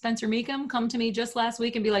beloved Spencer Meekum come to me just last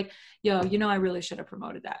week and be like, yo, I really should have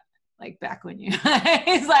promoted that. Like back when you,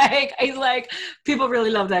 he's like, people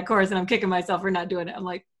really love that course and I'm kicking myself for not doing it. I'm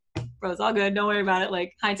like, bro, it's all good. Don't worry about it.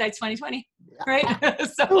 Like hindsight's 20/20, right?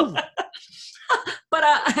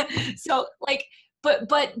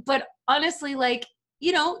 But honestly, like,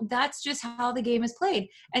 that's just how the game is played.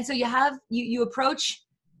 And so you approach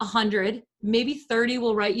 100, maybe 30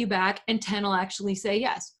 will write you back and 10 will actually say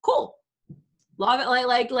yes. Cool. Love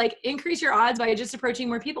it. Like increase your odds by just approaching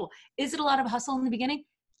more people. Is it a lot of hustle in the beginning?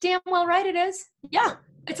 Damn well right it is. Yeah,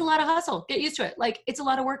 it's a lot of hustle. Get used to it. Like it's a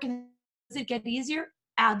lot of work. And does it get easier?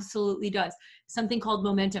 Absolutely does. Something called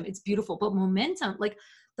momentum. It's beautiful, but momentum, like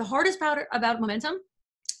the hardest part about momentum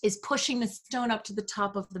is pushing the stone up to the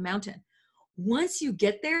top of the mountain. Once you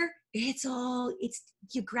get there, your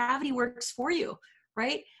gravity works for you,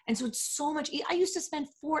 right? And so it's so much. I used to spend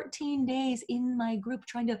 14 days in my group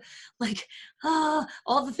trying to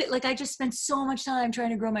I just spent so much time trying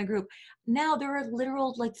to grow my group. Now there are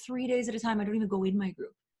literal 3 days at a time. I don't even go in my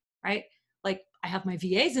group, right? Like I have my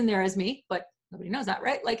VAs in there as me, but nobody knows that,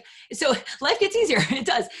 right? Like, so life gets easier. It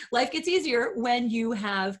does. Life gets easier when you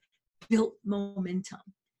have built momentum.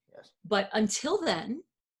 Yes. But until then,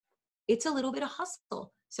 it's a little bit of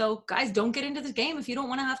hustle. So guys, don't get into this game if you don't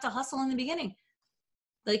want to have to hustle in the beginning.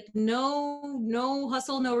 Like no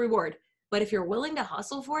hustle, no reward. But if you're willing to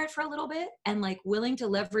hustle for it for a little bit and like willing to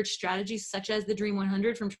leverage strategies such as the Dream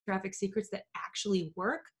 100 from Traffic Secrets that actually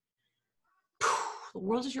work, the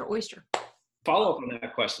world is your oyster. Follow up on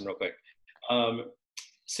that question real quick.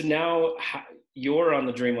 So now you're on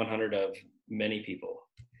the Dream 100 of many people.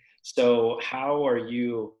 So how are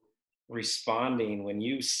you responding when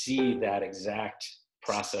you see that exact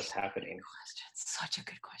process happening? Such a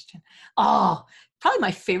good question. Oh, probably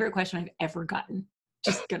my favorite question I've ever gotten.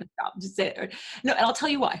 Just gonna stop. Just say it. No, and I'll tell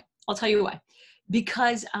you why.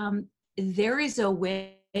 Because there is a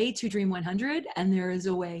way to Dream 100 and there is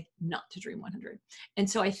a way not to Dream 100. And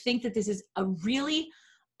so I think that this is a really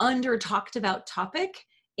under talked about topic,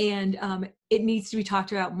 and it needs to be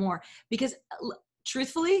talked about more, because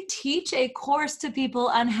truthfully, teach a course to people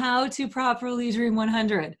on how to properly Dream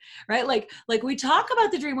 100, right? Like we talk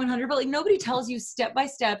about the Dream 100, but like nobody tells you step by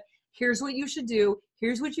step, here's what you should do,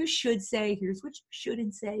 here's what you should say, here's what you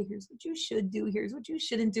shouldn't say, here's what you should do, here's what you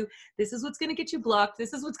shouldn't do, this is what's going to get you blocked,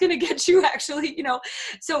 this is what's going to get you actually,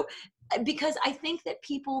 So because I think that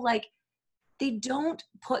people they don't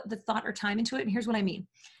put the thought or time into it. And here's what I mean.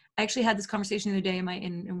 I actually had this conversation the other day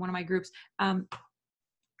in one of my groups.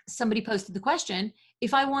 Somebody posted the question,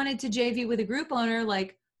 if I wanted to JV with a group owner,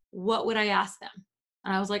 what would I ask them?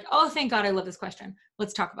 And I was like, oh, thank God, I love this question.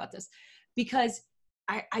 Let's talk about this. Because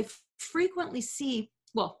I frequently see,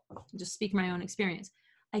 well, just speak my own experience.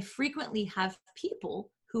 I frequently have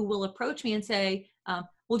people who will approach me and say,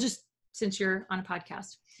 well, just since you're on a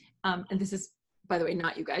podcast, and this is, by the way,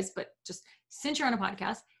 not you guys, but just since you're on a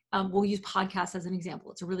podcast, we'll use podcasts as an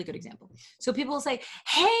example. It's a really good example. So people will say,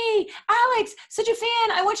 hey, Alex, such a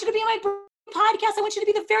fan. I want you to be on my podcast. I want you to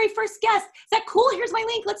be the very first guest. Is that cool? Here's my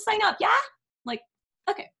link. Let's sign up. Yeah? I'm like,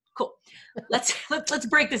 okay, cool. Let's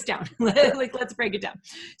break this down. Let's break it down.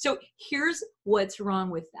 So here's what's wrong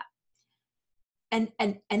with that.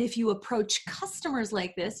 And if you approach customers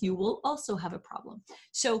like this, you will also have a problem.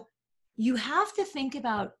 So you have to think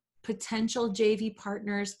about potential JV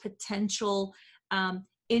partners, potential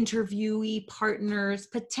interviewee partners,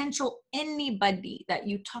 potential anybody that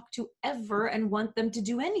you talk to ever and want them to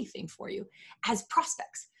do anything for you as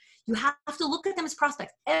prospects. You have to look at them as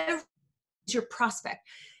prospects. Every is your prospect.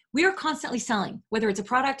 we are constantly selling, whether it's a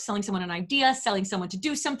product, selling someone an idea, selling someone to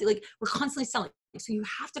do something, like we're constantly selling. So you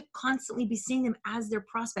have to constantly be seeing them as their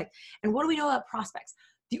prospect. And what do we know about prospects?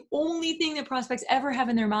 The only thing that prospects ever have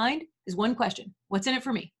in their mind is one question: what's in it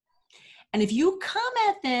for me? And if you come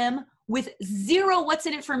at them with zero what's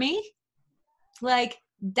in it for me, like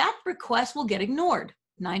that request will get ignored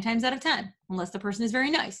 9 times out of 10, unless the person is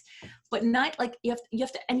very nice. But not like you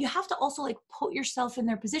have to also like put yourself in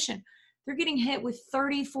their position. They're getting hit with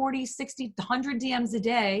 30, 40, 60, 100 DMs a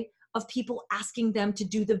day of people asking them to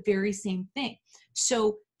do the very same thing.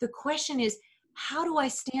 So the question is, how do I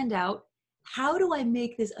stand out? How do I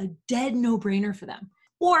make this a dead no-brainer for them?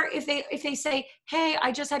 Or if they say, hey,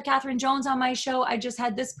 I just had Catherine Jones on my show, I just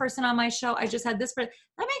had this person on my show, I just had this person,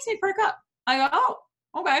 that makes me perk up. I go, oh,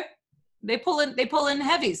 okay. They pull in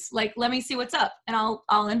heavies. Like, let me see what's up, and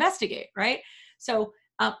I'll investigate, right? So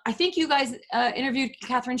I think you guys interviewed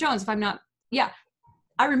Catherine Jones, if I'm not, yeah.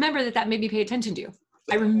 I remember that made me pay attention to you.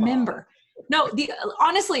 I remember. No,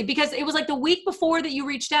 honestly, because it was like the week before that you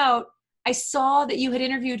reached out, I saw that you had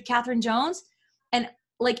interviewed Catherine Jones, and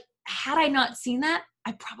like, had I not seen that,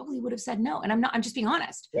 I probably would have said no. And I'm just being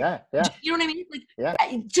honest. Yeah. You know what I mean? Like, yeah.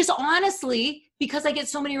 Just honestly, because I get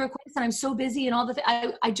so many requests and I'm so busy and all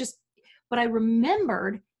the but I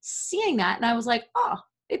remembered seeing that, and I was like, oh,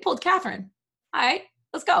 they pulled Catherine. All right,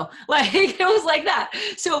 let's go. Like, it was like that.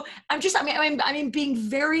 So I mean, being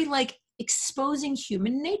very like exposing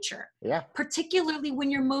human nature. Yeah. Particularly when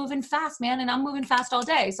you're moving fast, man. And I'm moving fast all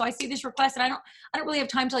day. So I see this request and I don't really have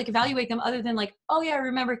time to like evaluate them other than like, oh yeah, I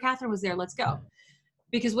remember Catherine was there. Let's go.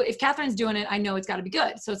 Because if Catherine's doing it, I know it's got to be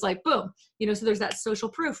good. So it's like, boom, so there's that social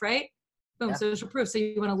proof, right? Boom, yeah. Social proof. So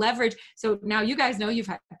you want to leverage. So now you guys know, you've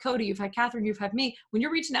had Cody, you've had Catherine, you've had me. When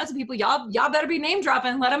you're reaching out to people, y'all better be name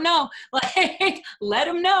dropping. Let them know. Like, let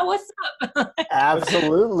them know what's up.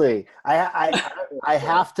 Absolutely. I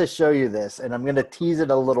have to show you this, and I'm going to tease it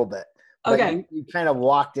a little bit. Okay. You kind of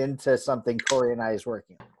walked into something Corey and I is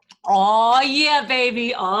working on. Oh yeah,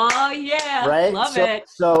 baby. Oh yeah. Right. Love it.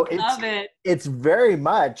 So it's very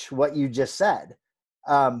much what you just said.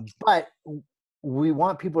 But we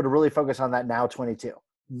want people to really focus on that now 22.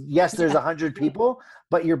 Yes, there's 100 people,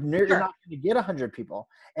 but you're not going to get 100 people.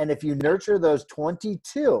 And if you nurture those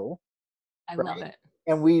 22, I love it.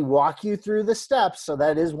 And we walk you through the steps. So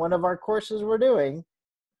that is one of our courses we're doing.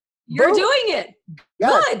 You're doing it.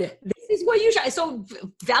 Yes. Good. This is what you should. So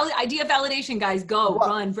idea validation, guys, go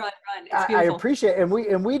run. It's beautiful. I appreciate it.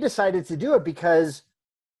 And we decided to do it because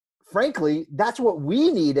frankly, that's what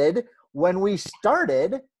we needed when we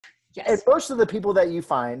started. Yes. And most of the people that you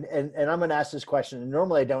find, and I'm going to ask this question, and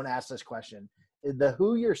normally I don't ask this question,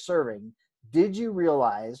 who you're serving, did you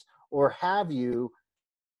realize or have you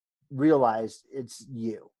realized it's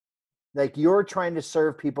you? Like you're trying to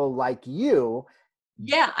serve people like you.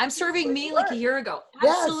 Yeah, I'm serving me like a year ago.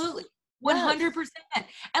 Absolutely. 100%.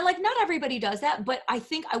 And like not everybody does that, but I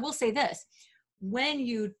think I will say this. When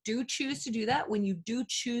you do choose to do that, when you do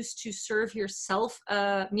choose to serve yourself,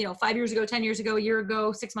 5 years ago, 10 years ago, a year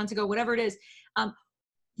ago, 6 months ago, whatever it is,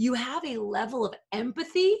 you have a level of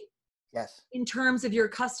empathy in terms of your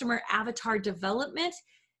customer avatar development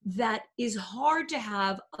that is hard to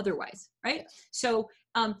have otherwise, right? Yes. So,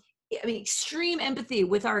 extreme empathy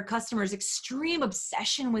with our customers, extreme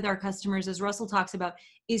obsession with our customers, as Russell talks about,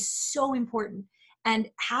 is so important. And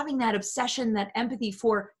having that obsession, that empathy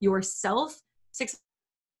for yourself,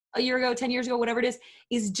 a year ago, 10 years ago, whatever it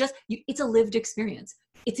is just, it's a lived experience.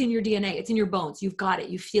 It's in your DNA. It's in your bones. You've got it.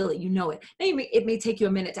 You feel it. You know it. Now, it may take you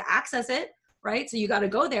a minute to access it, right? So you got to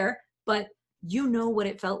go there, but you know what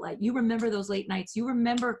it felt like. You remember those late nights. You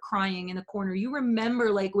remember crying in the corner. You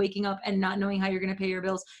remember like waking up and not knowing how you're going to pay your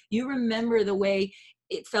bills. You remember the way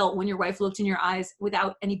it felt when your wife looked in your eyes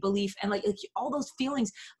without any belief, and like all those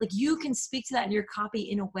feelings. Like you can speak to that in your copy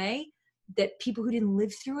in a way that people who didn't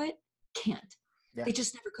live through it can't. Yeah. They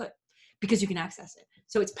just never could, because you can access it.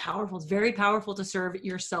 So it's powerful. It's very powerful to serve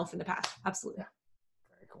yourself in the past. Absolutely. Yeah.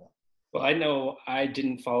 Very cool. Well, I know I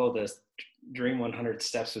didn't follow this Dream 100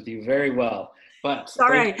 steps with you very well, but all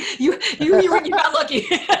right, you got lucky.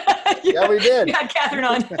 Yeah, we did. You had Catherine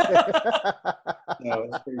on. No,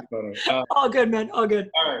 it's pretty funny. All good, man. All good.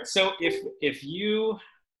 All right. So if you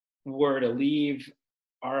were to leave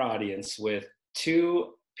our audience with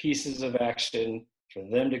 2 pieces of action for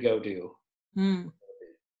them to go do,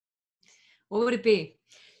 what would it be?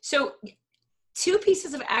 So 2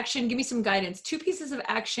 pieces of action. Give me some guidance. 2 pieces of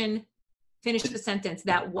action. Finish the sentence.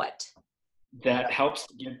 That what? That helps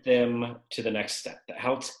get them to the next step. That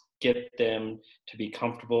helps get them to be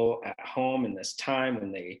comfortable at home in this time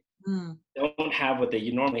when they don't have what they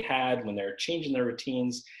normally had, when they're changing their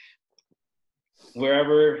routines.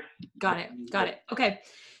 wherever. Got it. Okay.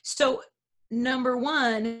 So number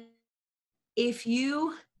one, if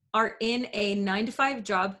you are in a 9 to 5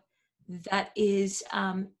 job that is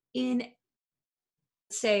in,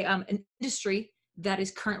 say, an industry that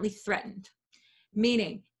is currently threatened,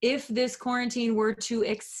 meaning if this quarantine were to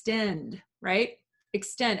extend, right?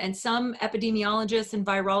 Extend. And some epidemiologists and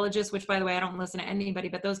virologists, which by the way, I don't listen to anybody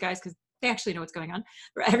but those guys because they actually know what's going on.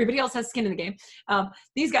 Everybody else has skin in the game.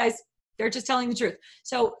 These guys, they're just telling the truth.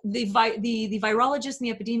 So the virologists and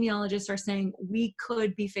the epidemiologists are saying we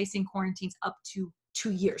could be facing quarantines up to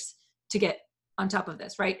 2 years to get on top of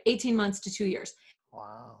this, right? 18 months to 2 years.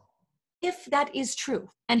 Wow. If that is true,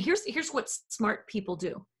 and here's what smart people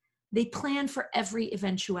do. They plan for every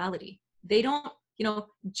eventuality. They don't,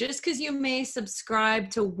 just because you may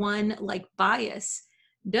subscribe to one like bias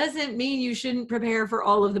doesn't mean you shouldn't prepare for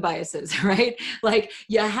all of the biases, right? Like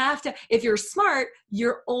you have to, if you're smart,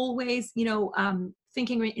 you're always,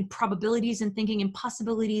 thinking in probabilities and thinking in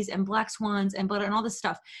possibilities and black swans and all this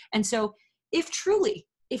stuff. And so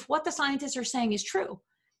if what the scientists are saying is true,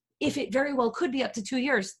 if it very well could be up to 2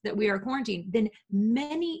 years that we are quarantined, then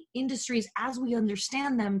many industries as we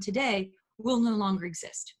understand them today will no longer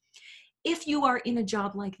exist. If you are in a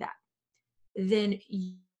job like that, then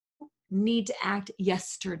you need to act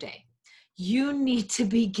yesterday. You need to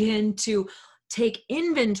begin to take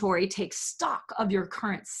inventory, take stock of your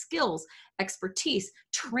current skills, expertise,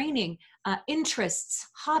 training, interests,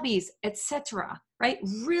 hobbies, etc. Right?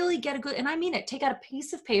 Really get a good, and I mean it, take out a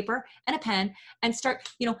piece of paper and a pen and start,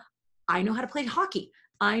 I know how to play hockey.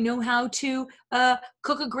 I know how to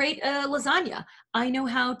cook a great lasagna. I know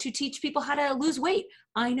how to teach people how to lose weight.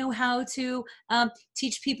 I know how to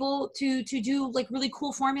teach people to do like really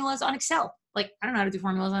cool formulas on Excel. Like, I don't know how to do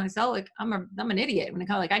formulas on Excel. Like I'm an idiot when it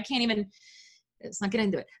comes, like, I can't even, let's not get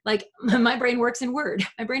into it. Like my brain works in Word.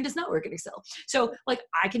 My brain does not work in Excel. So like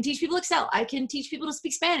I can teach people Excel. I can teach people to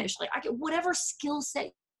speak Spanish. Like I can, whatever skill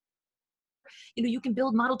set, you can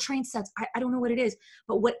build model train sets. I don't know what it is,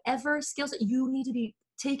 but whatever skills that you need to be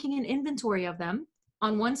taking an inventory of them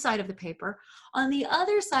on one side of the paper. On the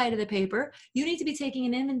other side of the paper, you need to be taking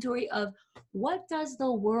an inventory of what does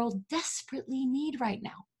the world desperately need right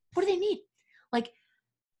now? What do they need? Like,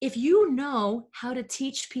 if you know how to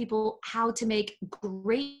teach people how to make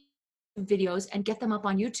great videos and get them up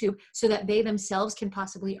on YouTube so that they themselves can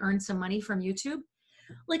possibly earn some money from YouTube,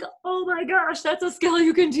 like, oh my gosh, that's a skill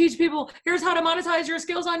you can teach people. Here's how to monetize your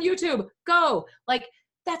skills on YouTube. Go. Like,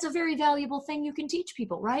 that's a very valuable thing you can teach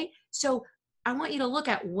people, right? So I want you to look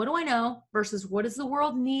at what do I know versus what does the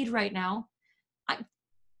world need right now?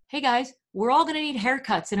 Hey guys, we're all going to need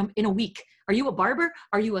haircuts in a week. Are you a barber?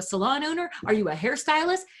 Are you a salon owner? Are you a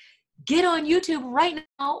hairstylist? Get on YouTube right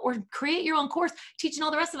now or create your own course teaching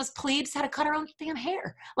all the rest of us plebes how to cut our own damn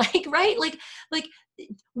hair. Like, right? Like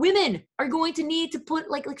women are going to need to put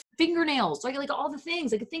like fingernails, like all the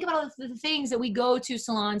things. Like think about all the things that we go to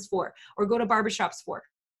salons for or go to barbershops for,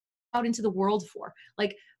 out into the world for.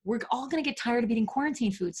 Like we're all going to get tired of eating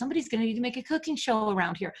quarantine food. Somebody's going to need to make a cooking show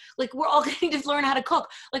around here. Like we're all going to need to learn how to cook.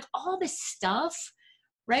 Like all this stuff,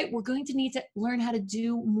 right? We're going to need to learn how to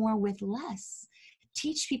do more with less.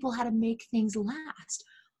 Teach people how to make things last.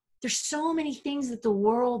 There's so many things that the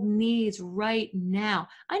world needs right now.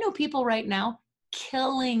 I know people right now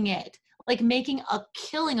killing it, like making a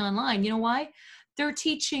killing online. You know why? They're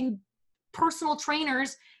teaching personal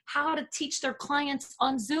trainers how to teach their clients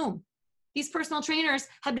on Zoom. These personal trainers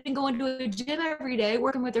have been going to a gym every day,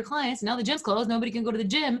 working with their clients. Now the gym's closed. Nobody can go to the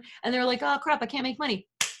gym. And they're like, oh crap, I can't make money.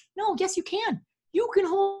 No, yes, you can. You can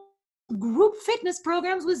hold group fitness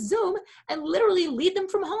programs with Zoom and literally lead them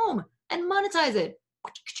from home and monetize it.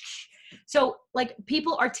 So like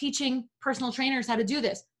people are teaching personal trainers how to do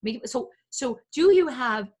this. So do you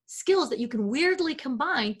have skills that you can weirdly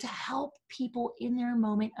combine to help people in their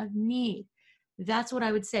moment of need? That's what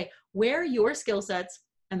I would say. Where your skill sets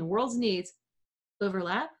and the world's needs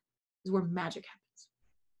overlap is where magic happens.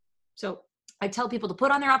 So I tell people to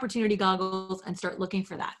put on their opportunity goggles and start looking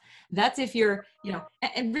for that. That's if you're,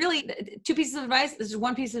 and really 2 pieces of advice. This is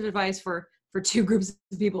 1 piece of advice for 2 groups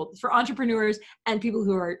of people, for entrepreneurs and people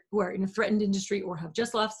who are in a threatened industry or have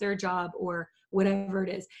just lost their job or whatever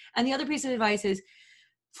it is. And the other piece of advice is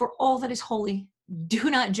for all that is holy, do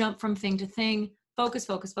not jump from thing to thing. Focus,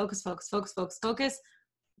 focus, focus, focus, focus, focus, focus.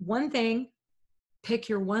 One thing, pick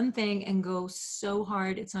your one thing and go so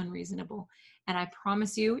hard it's unreasonable. And I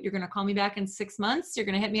promise you, you're going to call me back in 6 months. You're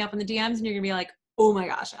going to hit me up in the DMs and you're going to be like, oh my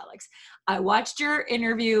gosh, Alex, I watched your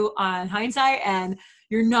interview on Hindsight and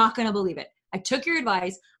you're not going to believe it. I took your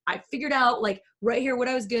advice. I figured out like right here what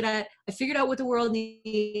I was good at. I figured out what the world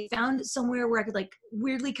needed, found somewhere where I could like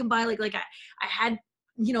weirdly combine, like I had,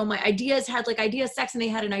 you know, my ideas had like idea sex and they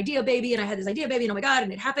had an idea baby and I had this idea baby and oh my God,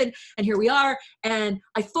 and it happened and here we are. And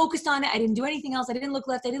I focused on it. I didn't do anything else. I didn't look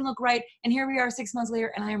left. I didn't look right. And here we are 6 months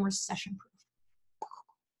later and I am recession proof.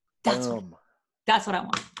 That's what I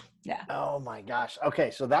want. Yeah. Oh my gosh.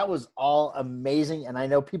 Okay. So that was all amazing. And I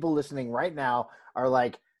know people listening right now are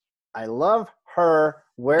like, I love her.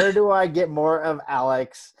 Where do I get more of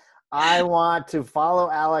Alex? I want to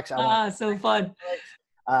follow Alex. So fun.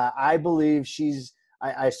 I believe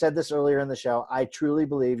I said this earlier in the show. I truly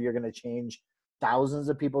believe you're going to change thousands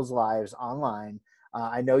of people's lives online.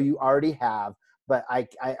 I know you already have, but I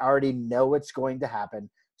already know it's going to happen.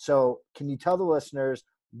 So can you tell the listeners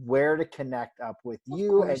where to connect up with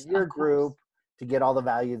you and your group to get all the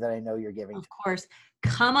value that I know you're giving? Of course.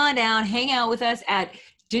 Come on down, hang out with us at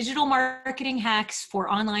Digital Marketing Hacks for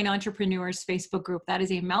Online Entrepreneurs Facebook group. That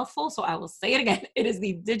is a mouthful, so I will say it again. It is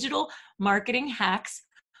the Digital Marketing Hacks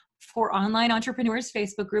for Online Entrepreneurs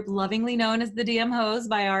Facebook group, lovingly known as the DMHOs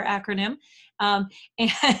by our acronym.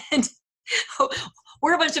 And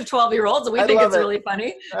we're a bunch of 12-year-olds and we think it's really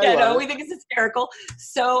funny. We think it's hysterical.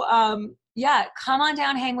 So yeah, come on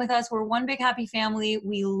down, hang with us. We're one big happy family.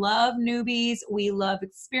 We love newbies. We love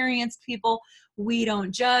experienced people. We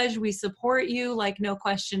don't judge. We support you like no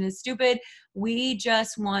question is stupid. We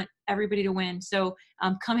just want everybody to win. So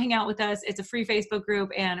come hang out with us. It's a free Facebook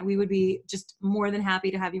group and we would be just more than happy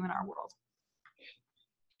to have you in our world.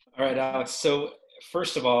 All right, Alex. So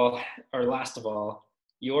first of all, or last of all,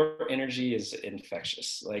 your energy is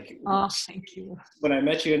infectious. Like, oh, thank you. When I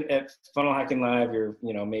met you at Funnel Hacking Live, you're,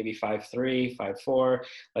 maybe 5'3", 5'4",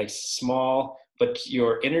 like small, but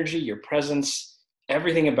your energy, your presence,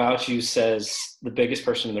 everything about you says the biggest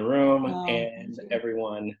person in the room, and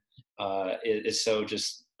everyone is so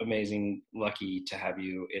just amazing, lucky to have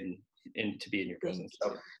you in to be in your presence.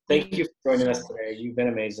 So thank you for joining us today. You've been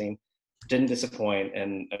amazing. Didn't disappoint,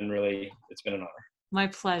 and really, it's been an honor. My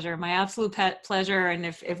pleasure, my absolute pleasure. And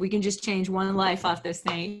if we can just change one life off this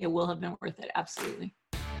thing, it will have been worth it. Absolutely.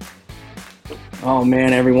 Oh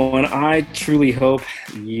man, everyone, I truly hope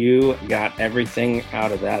you got everything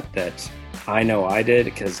out of that I know I did,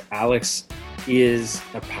 because Alex is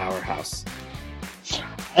a powerhouse.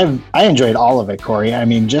 I enjoyed all of it, Corey. I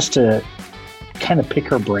mean, just to kind of pick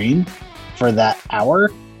her brain for that hour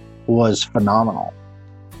was phenomenal.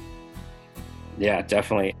 Yeah,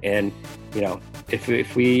 definitely. And,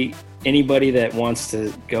 if we anybody that wants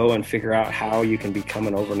to go and figure out how you can become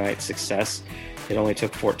an overnight success, it only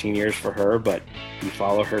took 14 years for her, but you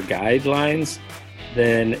follow her guidelines,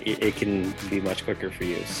 then it can be much quicker for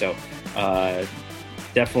you. So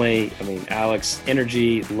definitely, Alex,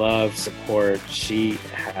 energy, love, support, she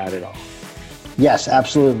had it all. Yes,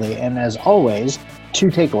 absolutely. And as always, 2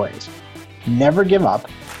 takeaways. Never give up,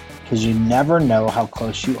 because you never know how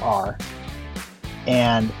close you are.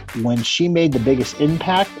 And when she made the biggest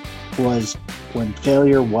impact was when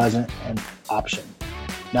failure wasn't an option.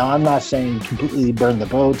 Now, I'm not saying completely burn the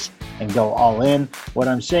boats and go all in. What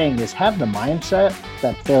I'm saying is have the mindset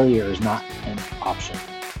that failure is not an option.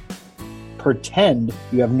 Pretend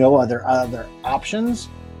you have no other options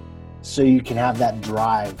so you can have that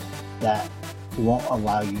drive that won't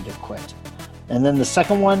allow you to quit. And then the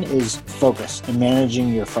second one is focus and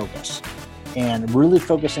managing your focus and really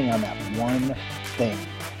focusing on that one thing.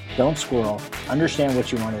 Don't squirrel. Understand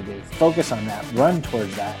what you want to do. Focus on that. Run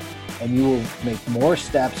towards that. And you will make more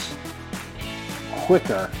steps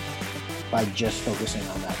quicker by just focusing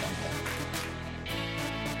on that one thing.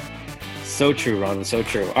 So true, Ron. So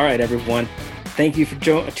true. All right, everyone. Thank you for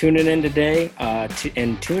tuning in today.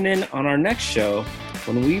 And tune in on our next show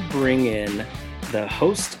when we bring in the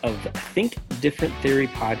host of the Think Different Theory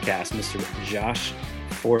podcast, Mr. Josh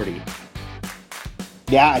Forti.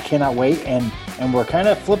 Yeah, I cannot wait. And we're kind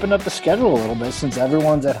of flipping up the schedule a little bit since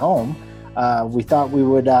everyone's at home. We thought we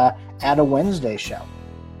would add a Wednesday show.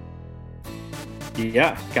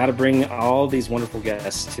 Yeah, got to bring all these wonderful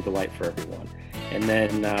guests to the light for everyone. And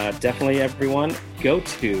then definitely everyone, go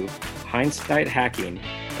to Hindsight Hacking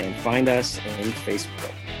and find us in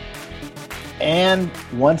Facebook. And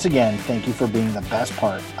once again, thank you for being the best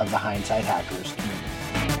part of the Hindsight Hackers community.